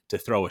today to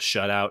throw a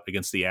shutout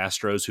against the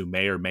Astros, who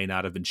may or may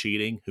not have been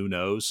cheating. Who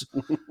knows?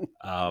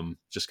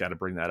 Just got to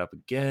bring that up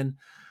again.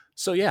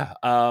 So yeah,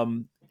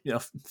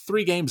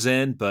 3 games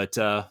in, but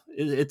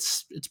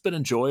it's been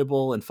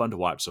enjoyable and fun to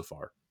watch so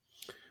far.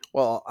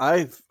 Well,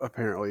 I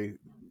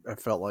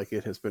felt like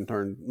it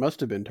must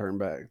have been turned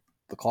back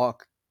the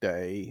clock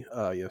day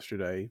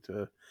yesterday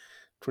to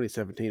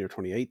 2017 or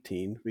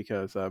 2018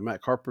 because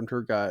Matt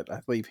Carpenter got,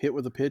 I believe, hit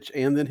with a pitch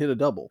and then hit a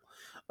double.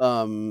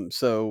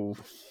 So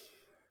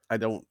I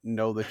don't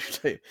know that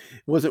it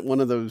wasn't one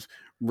of those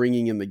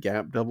ringing in the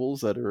gap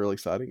doubles that are really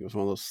exciting. It was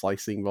one of those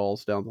slicing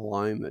balls down the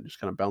line that just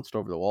kind of bounced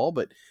over the wall.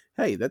 But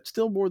hey, that's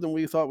still more than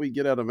we thought we'd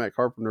get out of Matt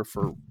Carpenter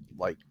for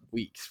like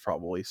weeks,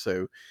 probably.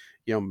 So,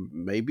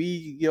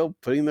 maybe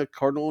putting the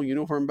Cardinal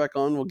uniform back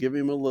on will give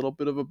him a little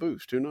bit of a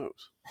boost. Who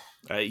knows?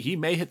 He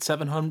may hit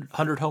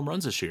 700 home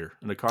runs this year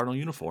in a Cardinal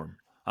uniform.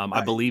 I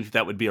I, believe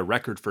that would be a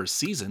record for a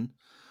season,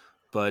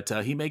 but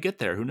he may get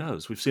there. Who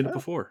knows? We've seen it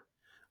before.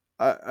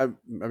 I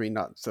mean,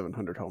 not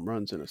 700 home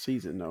runs in a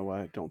season. No,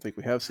 I don't think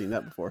we have seen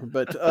that before.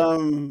 But I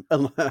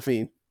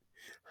mean,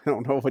 I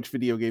don't know which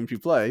video games you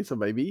play, so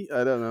maybe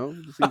I don't know.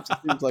 It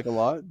seems like a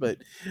lot, but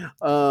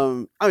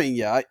I mean,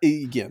 yeah.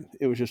 Again,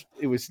 it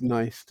was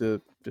nice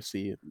to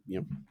see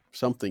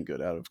something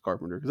good out of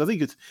Carpenter because I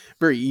think it's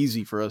very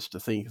easy for us to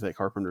think that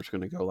Carpenter's going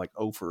to go like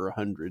over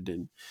 100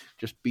 and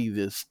just be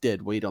this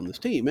dead weight on this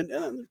team.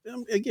 And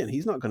again,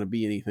 he's not going to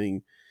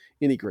be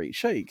any great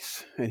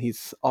shakes, and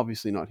he's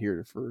obviously not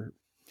here for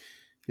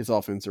his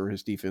offense or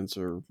his defense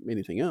or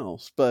anything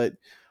else. But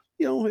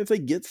if they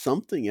get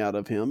something out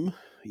of him,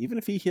 even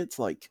if he hits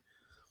like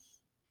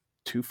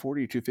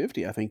 240,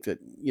 250, I think that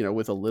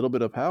with a little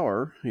bit of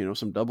power,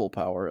 some double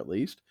power at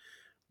least,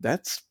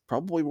 that's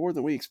probably more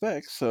than we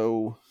expect.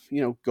 So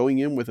going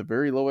in with a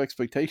very low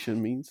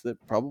expectation means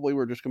that probably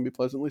we're just going to be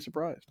pleasantly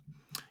surprised.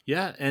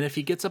 Yeah, and if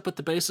he gets up with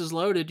the bases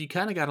loaded, you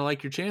kind of got to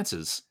like your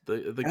chances. The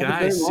Had to guy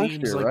been last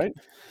seems year, like, right?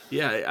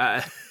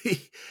 yeah,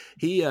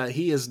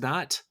 he is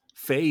not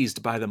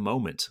phased by the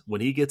moment when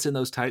he gets in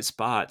those tight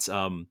spots.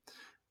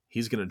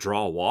 He's going to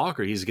draw a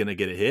walk, or he's going to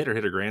get a hit, or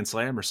hit a grand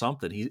slam, or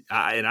something.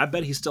 And I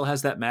bet he still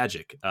has that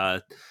magic.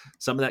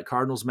 Some of that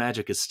Cardinals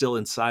magic is still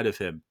inside of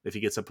him if he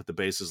gets up with the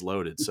bases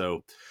loaded.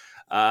 So,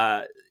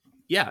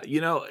 yeah,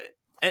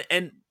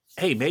 and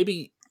hey,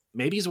 maybe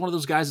he's one of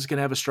those guys that's going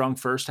to have a strong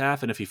first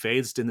half, and if he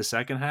fades in the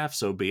second half,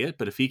 so be it.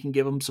 But if he can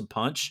give him some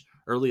punch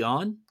early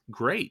on,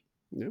 great.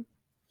 Yeah.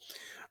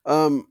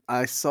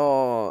 I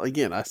saw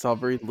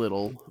very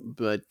little,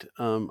 but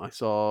I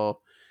saw.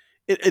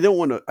 I don't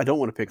want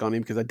to pick on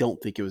him because I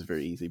don't think it was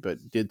very easy. But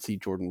did see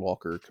Jordan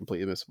Walker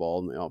completely miss a ball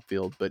in the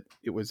outfield, but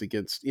it was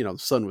against the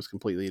sun was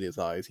completely in his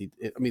eyes.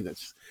 I mean,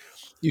 that's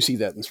you see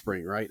that in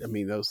spring, right? I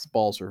mean, those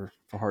balls are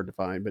hard to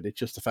find, but it's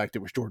just the fact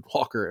it was Jordan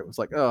Walker. It was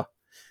like, oh,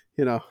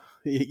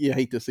 you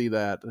hate to see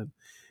that.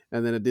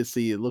 And then I did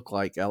see it look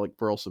like Alec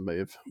Burleson may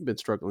have been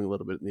struggling a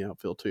little bit in the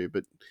outfield too.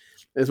 But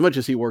as much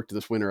as he worked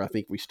this winter, I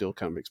think we still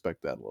kind of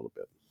expect that a little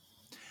bit.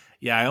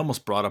 Yeah, I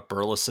almost brought up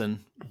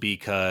Burleson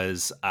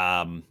because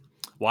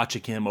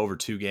watching him over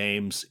 2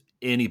 games,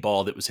 any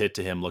ball that was hit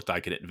to him looked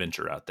like an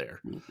adventure out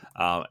there.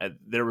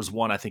 There was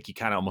one, I think he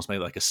kind of almost made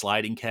like a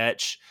sliding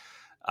catch.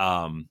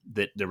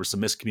 That there was some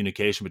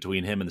miscommunication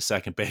between him and the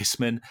second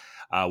baseman,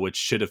 which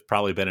should have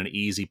probably been an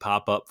easy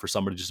pop up for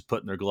somebody just to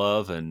put in their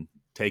glove and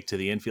take to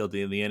the infield at the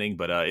end of the inning.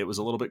 But it was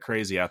a little bit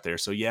crazy out there.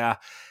 So yeah,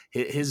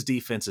 his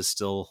defense is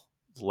still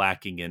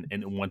lacking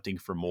and wanting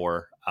for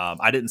more.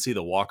 I didn't see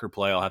the Walker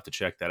play. I'll have to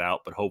check that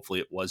out, but hopefully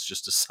it was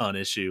just a sun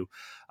issue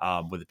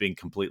with it being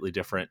completely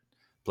different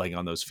playing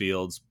on those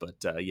fields.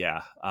 But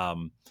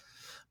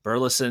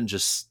Burleson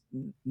just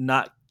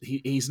not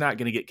he's not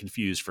going to get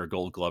confused for a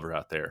Gold Glover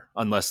out there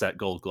unless that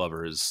Gold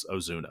Glover is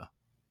Ozuna.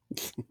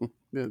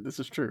 Yeah, this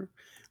is true.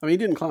 I mean, he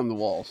didn't climb the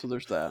wall, so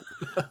there's that.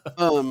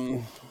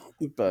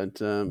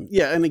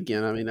 Yeah, and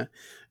again, I mean,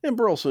 and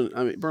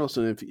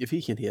Burleson, if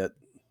he can hit,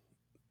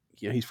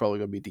 he's probably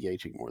going to be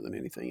DHing more than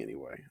anything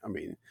anyway. I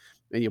mean,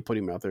 and you'll put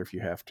him out there if you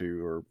have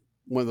to, or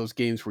one of those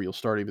games where you'll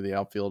start him in the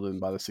outfield,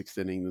 and by the 6th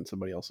inning, then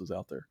somebody else is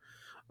out there.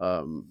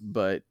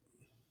 But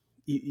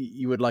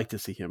you would like to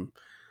see him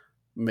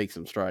make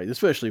some strides,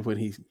 especially when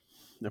he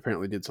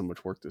apparently did so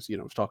much work this.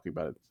 I was talking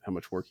about how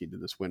much work he did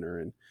this winter,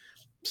 and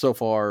so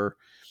far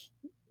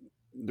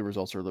the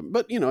results are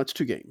but it's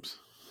 2 games.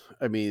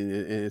 I mean,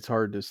 it's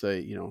hard to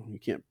say. You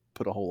can't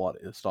put a whole lot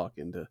of stock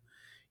into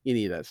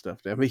any of that stuff.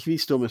 I mean, if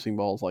he's still missing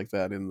balls like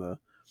that in the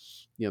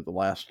the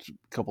last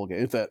couple of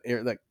games,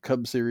 that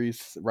Cubs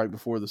series right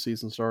before the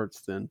season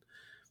starts, then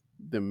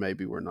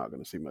maybe we're not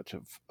going to see much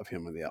of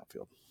him in the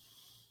outfield.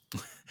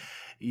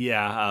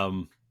 Yeah.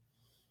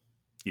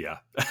 Yeah.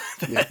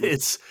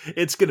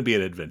 It's going to be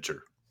an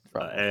adventure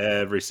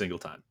every single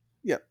time.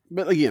 Yeah.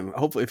 But again,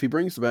 hopefully if he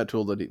brings the bat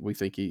tool that we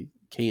think he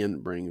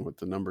can bring with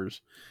the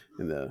numbers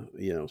and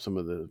the, some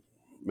of the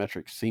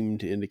metrics seem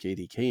to indicate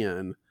he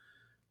can,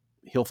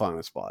 he'll find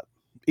a spot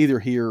either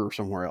here or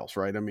somewhere else.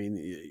 Right. I mean,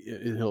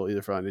 he'll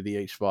either find a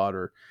DH spot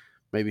or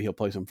maybe he'll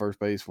play some first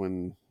base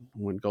when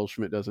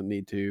Goldschmidt doesn't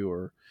need to,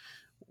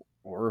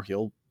 or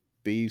he'll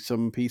be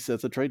some piece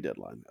at the trade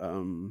deadline.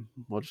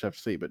 We'll just have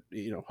to see, but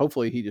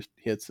hopefully he just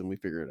hits and we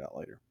figure it out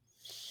later.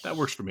 That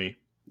works for me.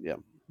 Yeah,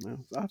 well,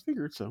 I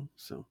figured so.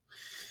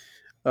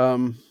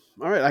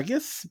 All right, I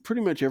guess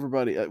pretty much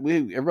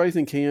everybody's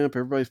in camp,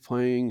 everybody's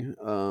playing,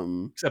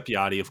 except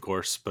Yachty, of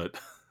course, but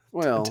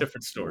well, a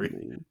different story. I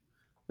mean,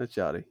 that's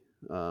Yachty,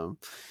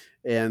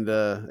 and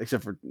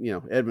except for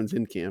Edmonds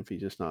in camp,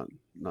 he's just not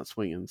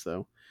swinging.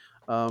 So,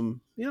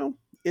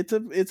 it's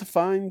a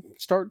fine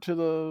start to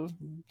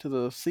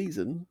the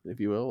season, if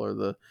you will, or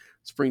the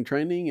spring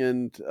training.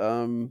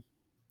 And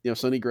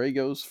Sonny Gray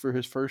goes for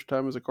his first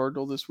time as a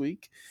Cardinal this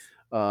week.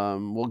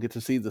 We'll get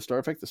to see the start.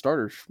 In fact, the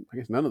starters, I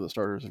guess none of the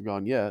starters have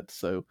gone yet,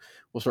 so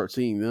we'll start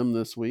seeing them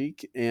this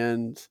week.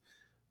 And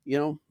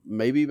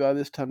maybe by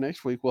this time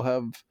next week we'll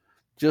have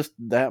just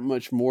that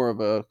much more of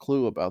a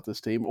clue about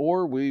this team,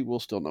 or we will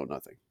still know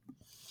nothing.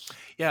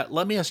 Yeah,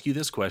 let me ask you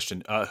this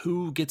question.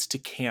 Who gets to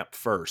camp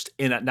first?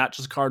 In not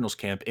just Cardinals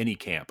camp, any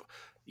camp.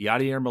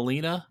 Yadier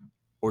Molina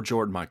or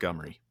Jordan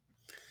Montgomery?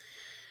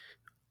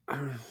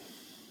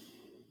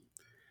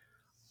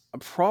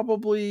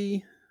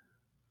 Probably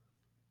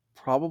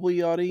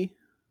Yachty,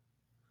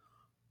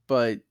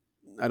 but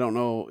I don't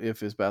know if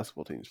his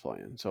basketball team's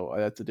playing, so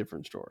that's a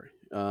different story.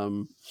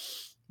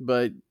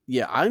 But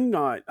yeah,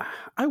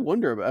 I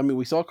wonder about, I mean,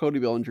 we saw Cody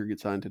Bellinger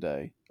get signed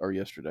today or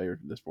yesterday or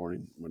this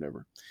morning,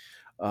 whatever.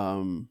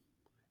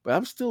 But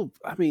I'm still,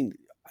 I mean,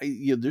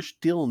 there's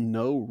still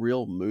no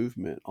real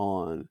movement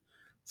on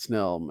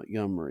Snell,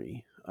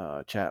 Montgomery,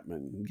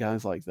 Chapman,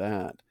 guys like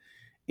that.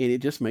 And it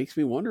just makes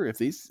me wonder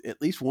if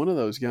at least one of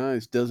those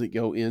guys doesn't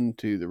go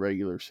into the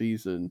regular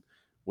season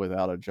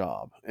without a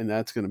job. And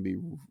that's going to be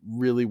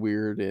really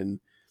weird and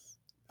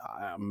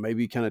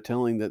maybe kind of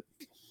telling that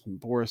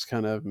Boras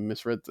kind of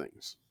misread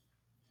things.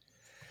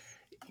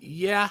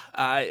 Yeah,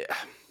 I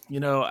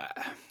don't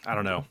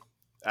know.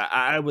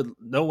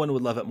 No one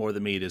would love it more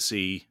than me to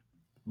see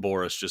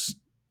Boras just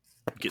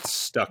get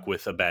stuck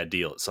with a bad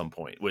deal at some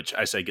point, which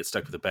I say get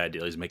stuck with a bad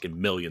deal. He's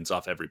making millions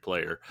off every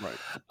player. Right.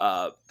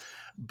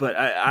 But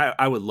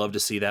I would love to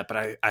see that,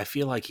 but I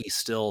feel like he's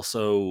still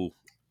so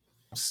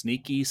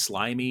sneaky,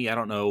 slimy. I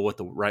don't know what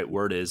the right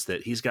word is,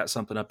 that he's got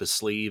something up his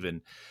sleeve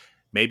and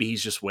maybe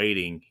he's just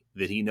waiting,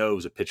 that he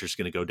knows a pitcher's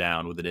going to go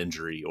down with an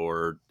injury.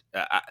 Or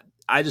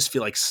I just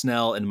feel like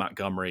Snell and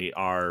Montgomery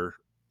are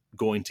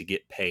going to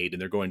get paid,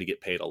 and they're going to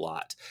get paid a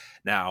lot.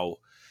 Now,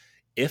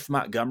 if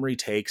Montgomery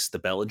takes the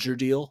Bellinger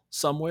deal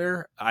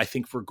somewhere, I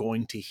think we're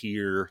going to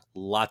hear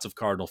lots of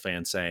Cardinal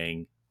fans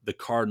saying the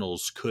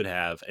Cardinals could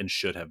have and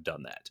should have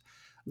done that.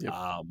 Yep.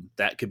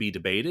 That could be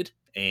debated,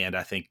 and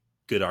I think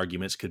good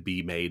arguments could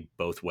be made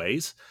both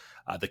ways.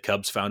 The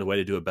Cubs found a way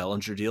to do a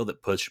Bellinger deal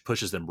that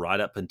pushes them right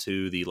up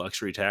into the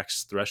luxury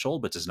tax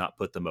threshold, but does not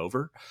put them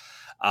over.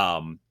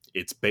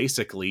 it's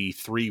basically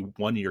 3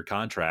 one-year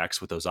contracts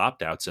with those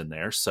opt-outs in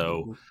there.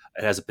 So Mm-hmm.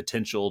 it has a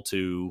potential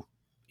to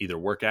either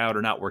work out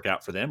or not work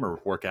out for them,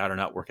 or work out or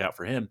not work out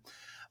for him.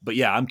 But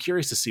yeah, I'm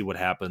curious to see what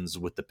happens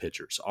with the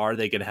pitchers. Are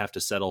they going to have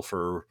to settle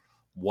for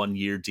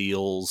 1-year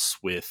deals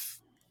with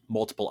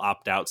multiple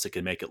opt-outs that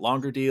can make it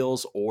longer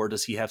deals, or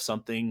does he have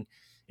something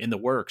in the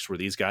works where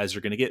these guys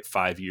are going to get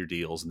 5-year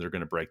deals and they're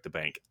going to break the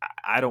bank?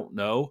 I don't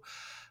know.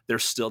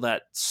 There's still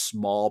that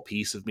small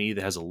piece of me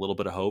that has a little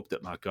bit of hope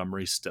that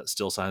Montgomery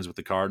still signs with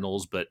the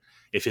Cardinals. But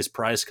if his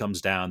price comes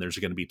down, there's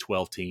going to be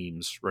 12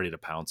 teams ready to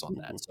pounce on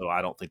that. So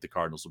I don't think the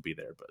Cardinals will be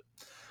there. But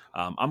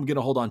I'm going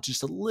to hold on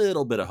just a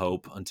little bit of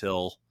hope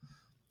until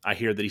I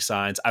hear that he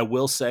signs. I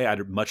will say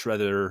I'd much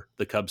rather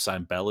the Cubs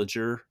sign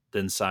Bellinger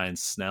than sign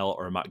Snell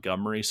or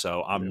Montgomery.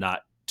 So I'm Yeah.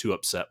 not too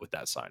upset with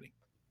that signing.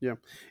 Yeah,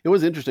 it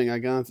was interesting.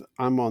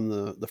 I'm on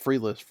the free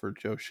list for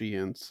Joe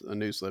Sheehan's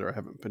newsletter. I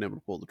haven't been able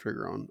to pull the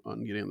trigger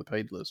on getting on the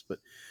paid list, but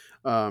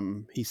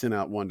he sent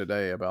out one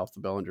today about the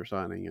Bellinger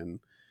signing,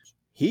 and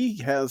he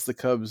has the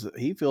Cubs.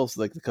 He feels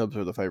like the Cubs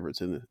are the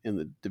favorites in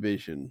the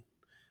division.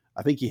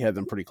 I think he had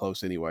them pretty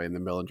close anyway, and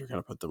then Bellinger kind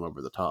of put them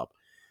over the top.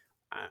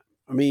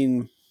 I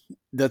mean,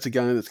 that's a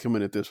guy that's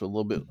coming at this with a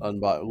little bit a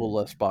little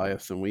less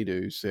bias than we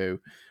do. So,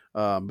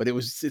 but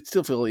it's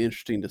still really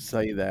interesting to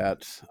say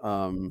that.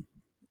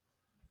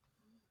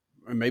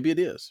 Maybe it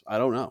is. I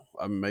don't know.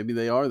 Maybe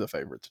they are the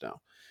favorites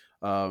now.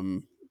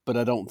 But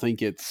I don't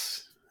think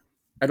it's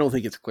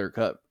clear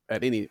cut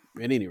at any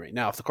rate.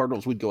 Now, if the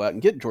Cardinals would go out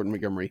and get Jordan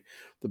Montgomery,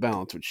 the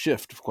balance would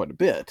shift quite a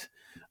bit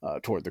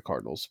toward the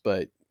Cardinals.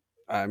 But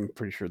I'm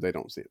pretty sure they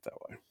don't see it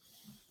that way.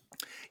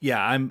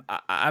 Yeah,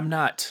 I'm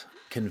not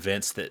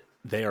convinced that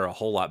they are a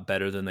whole lot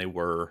better than they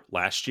were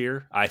last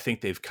year. I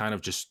think they've kind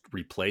of just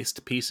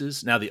replaced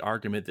pieces. Now, the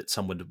argument that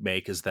someone would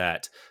make is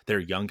that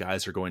their young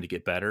guys are going to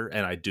get better,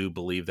 and I do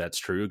believe that's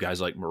true. Guys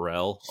like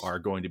Morel are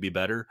going to be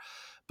better,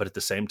 but at the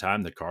same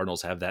time, the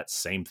Cardinals have that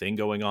same thing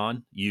going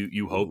on.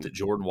 You hope that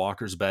Jordan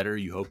Walker's better.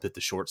 You hope that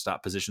the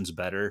shortstop position's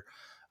better.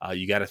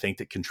 You got to think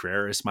that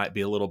Contreras might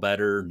be a little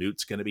better.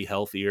 Newt's going to be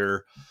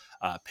healthier.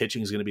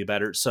 Pitching is going to be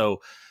better.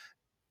 So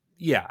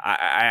yeah,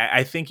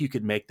 I think you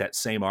could make that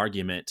same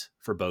argument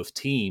for both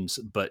teams.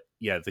 But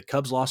yeah, the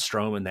Cubs lost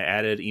Stroman. They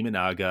added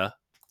Imanaga.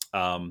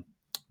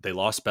 They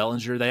lost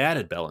Bellinger. They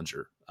added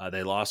Bellinger.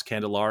 They lost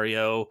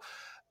Candelario.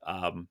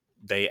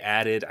 They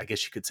added, I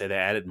guess you could say they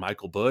added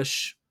Michael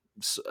Bush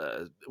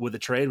with a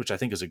trade, which I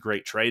think is a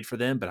great trade for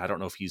them, but I don't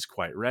know if he's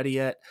quite ready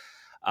yet.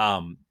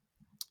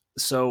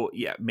 So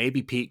yeah,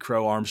 maybe Pete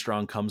Crow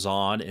Armstrong comes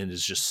on and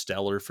is just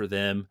stellar for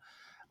them.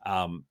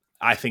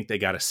 I think they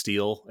got a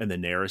steal in the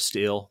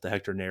the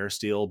Hector Neris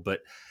steal.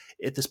 But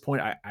at this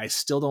point, I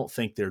still don't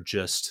think they're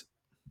just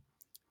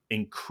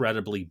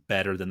incredibly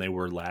better than they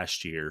were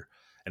last year.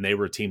 And they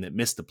were a team that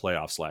missed the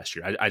playoffs last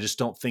year. I just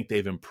don't think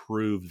they've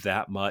improved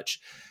that much.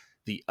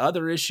 The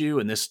other issue,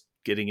 and this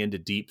getting into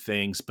deep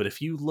things, but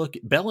if you look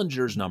at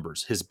Bellinger's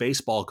numbers, his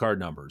baseball card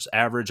numbers,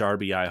 average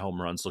RBI,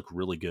 home runs look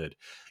really good.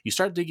 You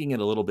start digging in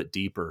a little bit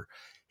deeper,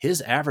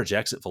 his average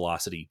exit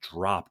velocity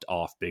dropped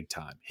off big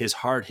time. His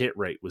hard hit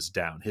rate was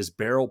down. His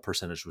barrel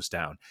percentage was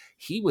down.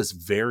 He was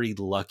very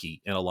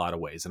lucky in a lot of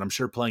ways, and I'm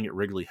sure playing at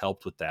Wrigley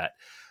helped with that.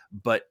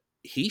 But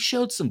he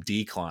showed some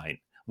decline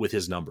with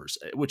his numbers,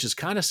 which is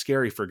kind of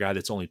scary for a guy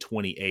that's only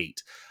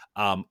 28.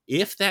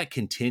 If that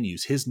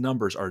continues, his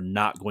numbers are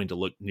not going to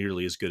look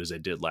nearly as good as they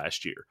did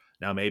last year.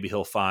 Now, maybe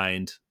he'll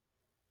find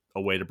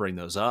a way to bring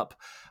those up.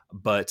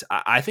 But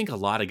I think a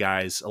lot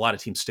of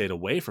teams stayed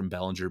away from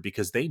Bellinger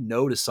because they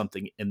noticed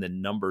something in the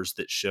numbers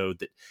that showed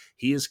that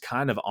he is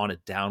kind of on a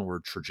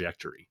downward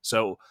trajectory.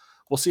 So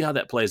we'll see how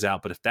that plays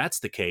out. But if that's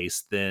the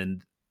case,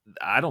 then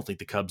I don't think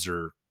the Cubs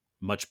are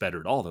much better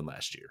at all than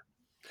last year.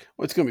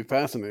 Well, it's going to be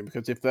fascinating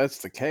because if that's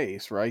the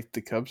case, right,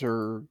 the Cubs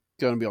are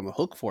going to be on the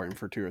hook for him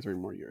for 2 or 3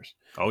 more years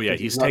Oh, yeah.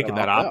 because he's He's not going taking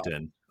to that opt opt out,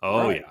 in.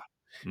 Oh, right?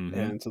 yeah. Mm-hmm.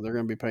 And so they're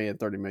going to be paying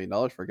 $30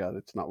 million for a guy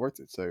that's not worth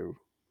it. So,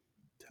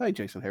 hi,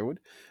 Jason Harewood.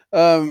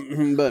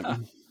 But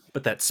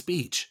But that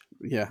speech.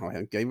 yeah,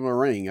 I gave him a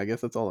ring. I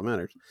guess that's all that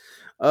matters.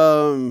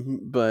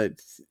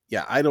 But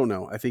yeah, I don't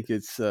know. I think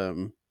it's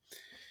those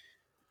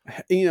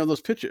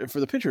pitcher for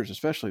the pitchers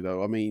especially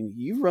though. I mean,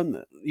 you run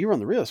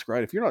the risk,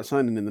 right? If you're not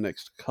signing in the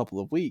next couple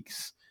of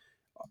weeks,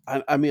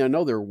 I mean, I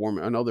know they're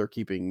warming. I know they're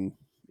keeping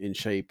in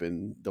shape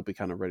and they'll be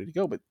kind of ready to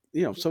go. But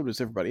so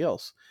does everybody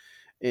else.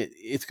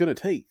 It's going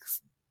to take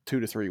 2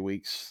 to 3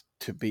 weeks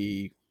to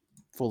be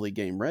fully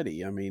game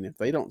ready. I mean, if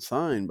they don't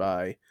sign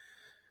by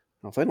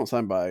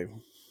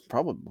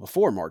probably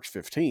before March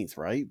 15th,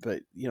 right?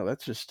 But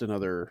that's just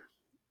another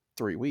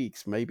 3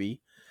 weeks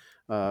maybe.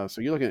 So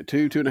you're looking at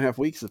 2.5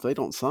 weeks. If they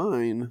don't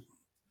sign,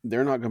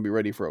 they're not going to be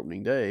ready for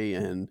opening day,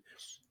 and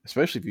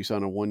especially if you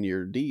sign a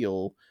 1-year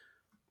deal,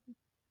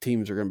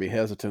 teams are going to be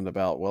hesitant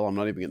about. Well, I'm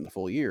not even getting the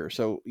full year.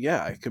 So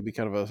yeah, it could be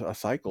kind of a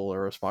cycle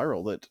or a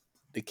spiral that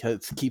it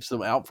keeps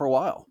them out for a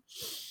while.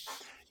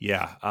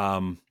 Yeah.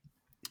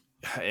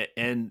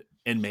 And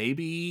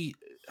maybe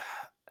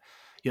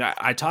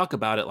I talk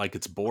about it like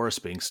it's Boris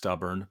being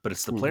stubborn, but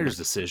it's the Mhm. players'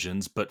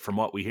 decisions. But from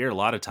what we hear, a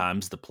lot of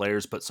times the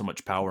players put so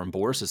much power in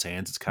Boris's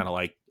hands. It's kind of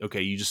like,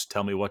 okay, you just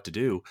tell me what to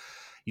do.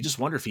 You just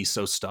wonder if he's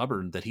so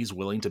stubborn that he's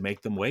willing to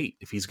make them wait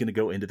if he's going to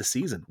go into the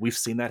season. We've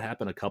seen that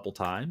happen a couple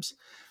times.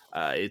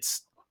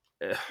 It's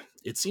eh,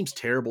 it seems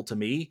terrible to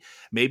me.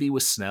 Maybe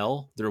with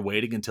Snell, they're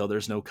waiting until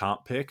there's no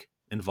comp pick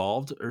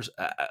involved,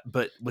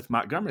 but with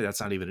Montgomery,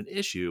 that's not even an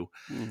issue.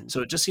 Mhm.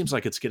 So it just seems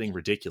like it's getting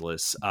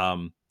ridiculous.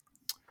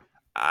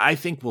 I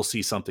think we'll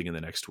see something in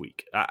the next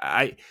week.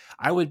 I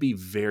would be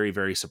very,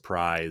 very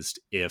surprised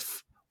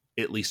if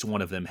at least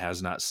one of them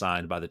has not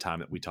signed by the time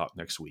that we talk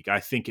next week. I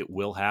think it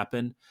will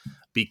happen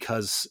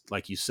because,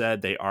 like you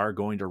said, they are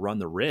going to run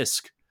the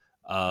risk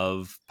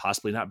of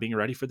possibly not being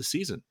ready for the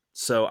season.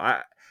 So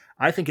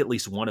I think at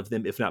least one of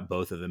them, if not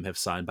both of them, have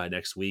signed by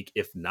next week.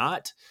 If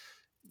not,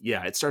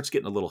 yeah, it starts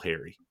getting a little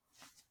hairy.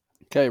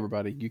 Okay,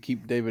 everybody, you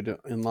keep David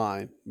in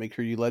line. Make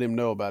sure you let him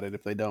know about it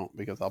if they don't,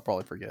 because I'll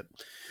probably forget.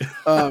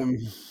 Um,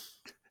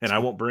 And I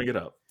won't bring it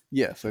up.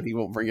 yes, and he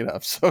won't bring it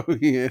up. So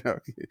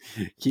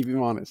keep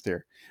him honest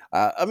here.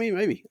 I mean,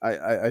 maybe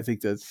I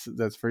think that's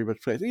pretty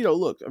much place.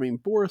 Look, I mean,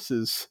 Boris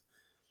is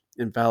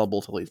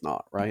infallible till he's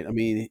not, right? I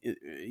mean,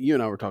 you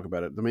and I were talking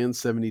about it. The man's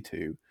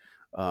 72.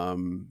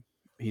 Um,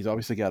 he's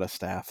obviously got a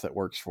staff that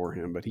works for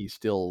him, but he's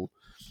still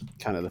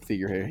kind of the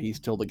figurehead. He's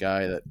still the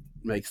guy that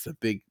makes the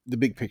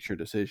big picture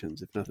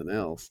decisions, if nothing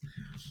else.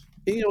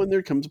 And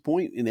there comes a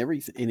point in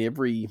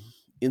every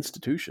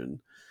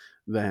institution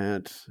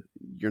that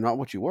you're not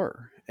what you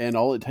were, and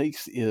all it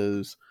takes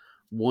is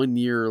 1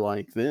 year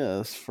like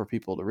this for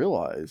people to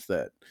realize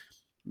that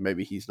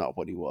maybe he's not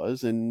what he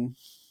was. And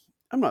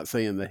I'm not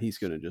saying that he's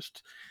going to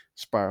just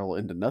spiral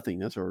into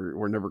nothingness, or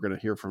we're never going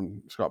to hear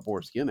from Scott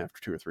Boras again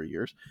after 2 or 3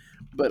 years.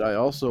 But I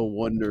also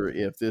wonder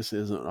if this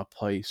isn't a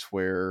place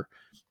where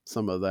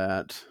some of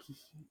that,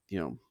 you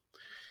know,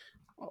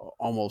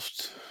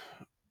 almost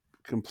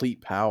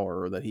complete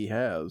power that he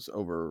has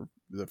over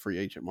the free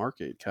agent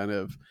market kind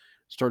of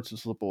starts to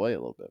slip away a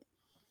little bit.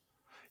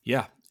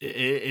 Yeah,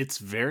 it's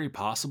very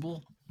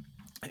possible.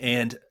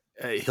 And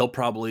he'll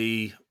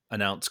probably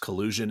announce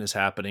collusion is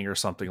happening or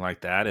something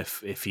like that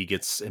if he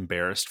gets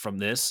embarrassed from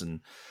this,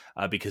 and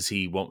because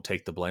he won't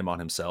take the blame on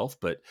himself.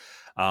 But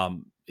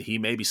he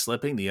may be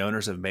slipping. The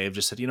owners may have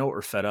just said, you know what,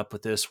 we're fed up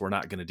with this. We're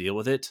not going to deal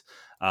with it.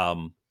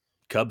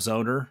 Cubs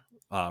owner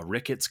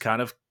Ricketts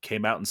kind of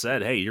came out and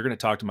said, "Hey, you're going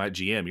to talk to my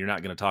GM. You're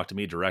not going to talk to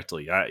me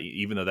directly.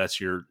 Even though that's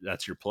your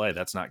play,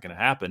 that's not going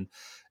to happen."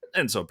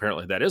 And so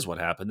apparently that is what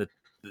happened. That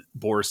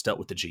Boris dealt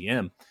with the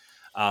GM.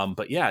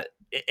 But yeah,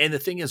 and the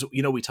thing is,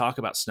 we talk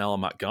about Snell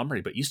and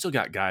Montgomery, but you still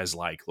got guys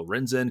like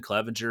Lorenzen,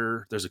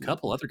 Clevenger. There's a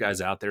couple other guys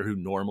out there who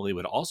normally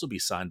would also be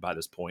signed by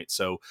this point.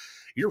 So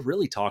you're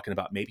really talking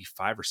about maybe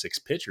 5 or 6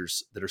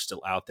 pitchers that are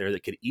still out there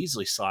that could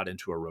easily slot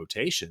into a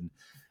rotation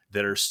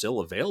that are still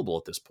available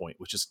at this point,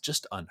 which is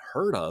just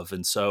unheard of.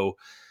 And so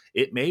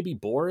it may be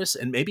Boris,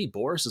 and maybe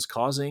Boris is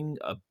causing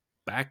a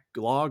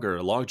backlog or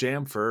a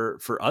logjam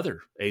for other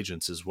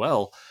agents as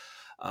well.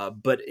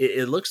 But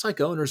it looks like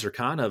owners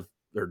are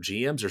or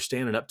GMs are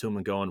standing up to him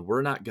and going,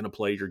 we're not going to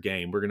play your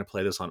game. We're going to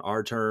play this on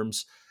our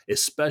terms,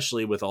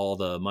 especially with all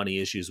the money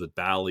issues with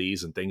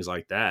Bally's and things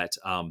like that.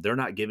 They're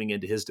not giving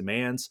in to his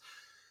demands.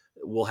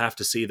 We'll have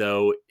to see,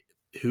 though,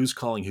 who's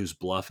calling who's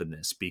bluff in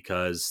this,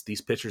 because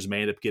these pitchers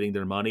may end up getting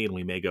their money and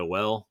we may go,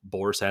 well,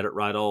 Boris had it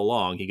right all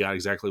along. He got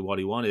exactly what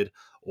he wanted.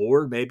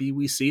 Or maybe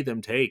we see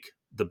them take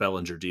the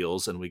Bellinger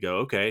deals and we go,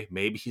 okay,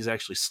 maybe he's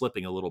actually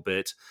slipping a little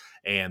bit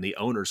and the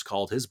owners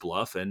called his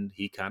bluff and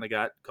he kind of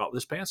got caught with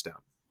his pants down.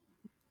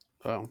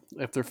 Well,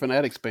 if they're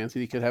Fanatics fans,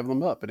 he could have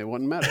them up and it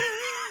wouldn't matter.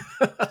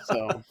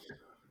 So,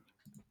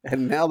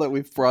 and now that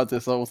we've brought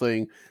this whole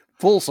thing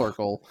full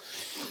circle,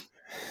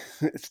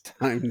 it's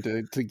time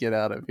to get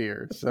out of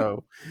here.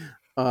 So,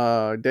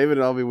 David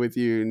and I'll be with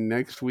you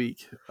next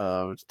week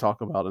to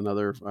talk about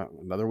another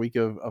week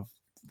of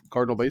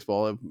Cardinal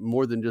baseball,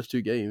 more than just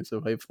 2 games. So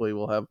hopefully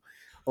we'll have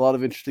a lot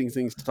of interesting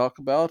things to talk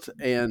about.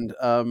 And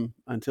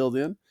until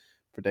then,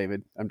 for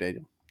David, I'm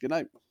Daniel. Good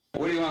night.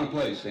 What do you want to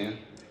play, Stan?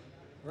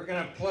 We're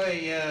going to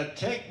play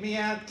Take Me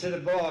Out to the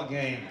Ball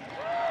Game.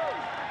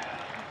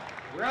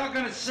 We're all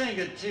going to sing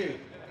it, too.